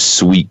Cycles, to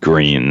Sweet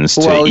Greens,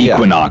 to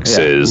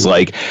Equinoxes. Yeah.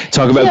 Like,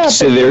 talk about.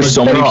 There's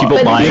so many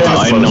people buying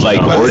on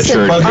like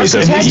Orchard.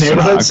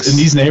 In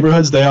these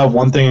neighborhoods, they have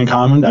one thing in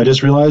common. I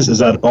just realized is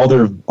that all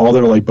their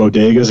like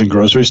bodegas and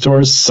grocery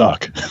stores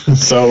suck.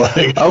 So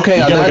like, okay,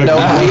 on that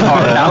note, we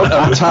are out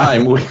of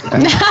time.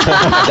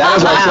 That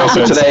is our show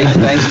for today.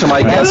 Thanks to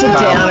my guest,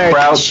 Kyle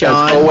Klaus,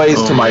 as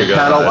always, to my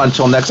panel.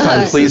 Until next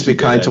time, please be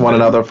kind to one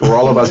another. For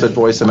all of us at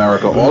Voice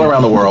America, all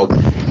around the world,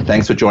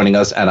 thanks for joining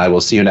us, and I will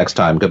see you next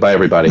time. Goodbye,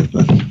 everybody.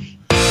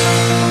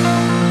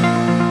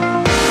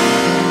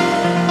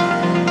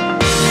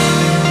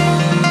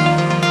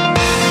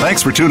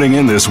 Thanks for tuning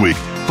in this week.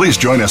 Please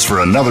join us for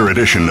another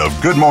edition of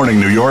Good Morning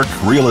New York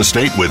Real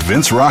Estate with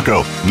Vince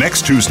Rocco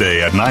next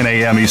Tuesday at 9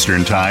 a.m.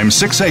 Eastern Time,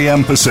 6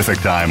 a.m. Pacific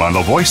Time on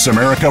the Voice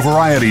America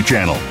Variety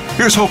Channel.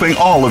 Here's hoping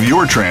all of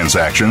your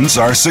transactions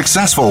are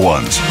successful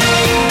ones.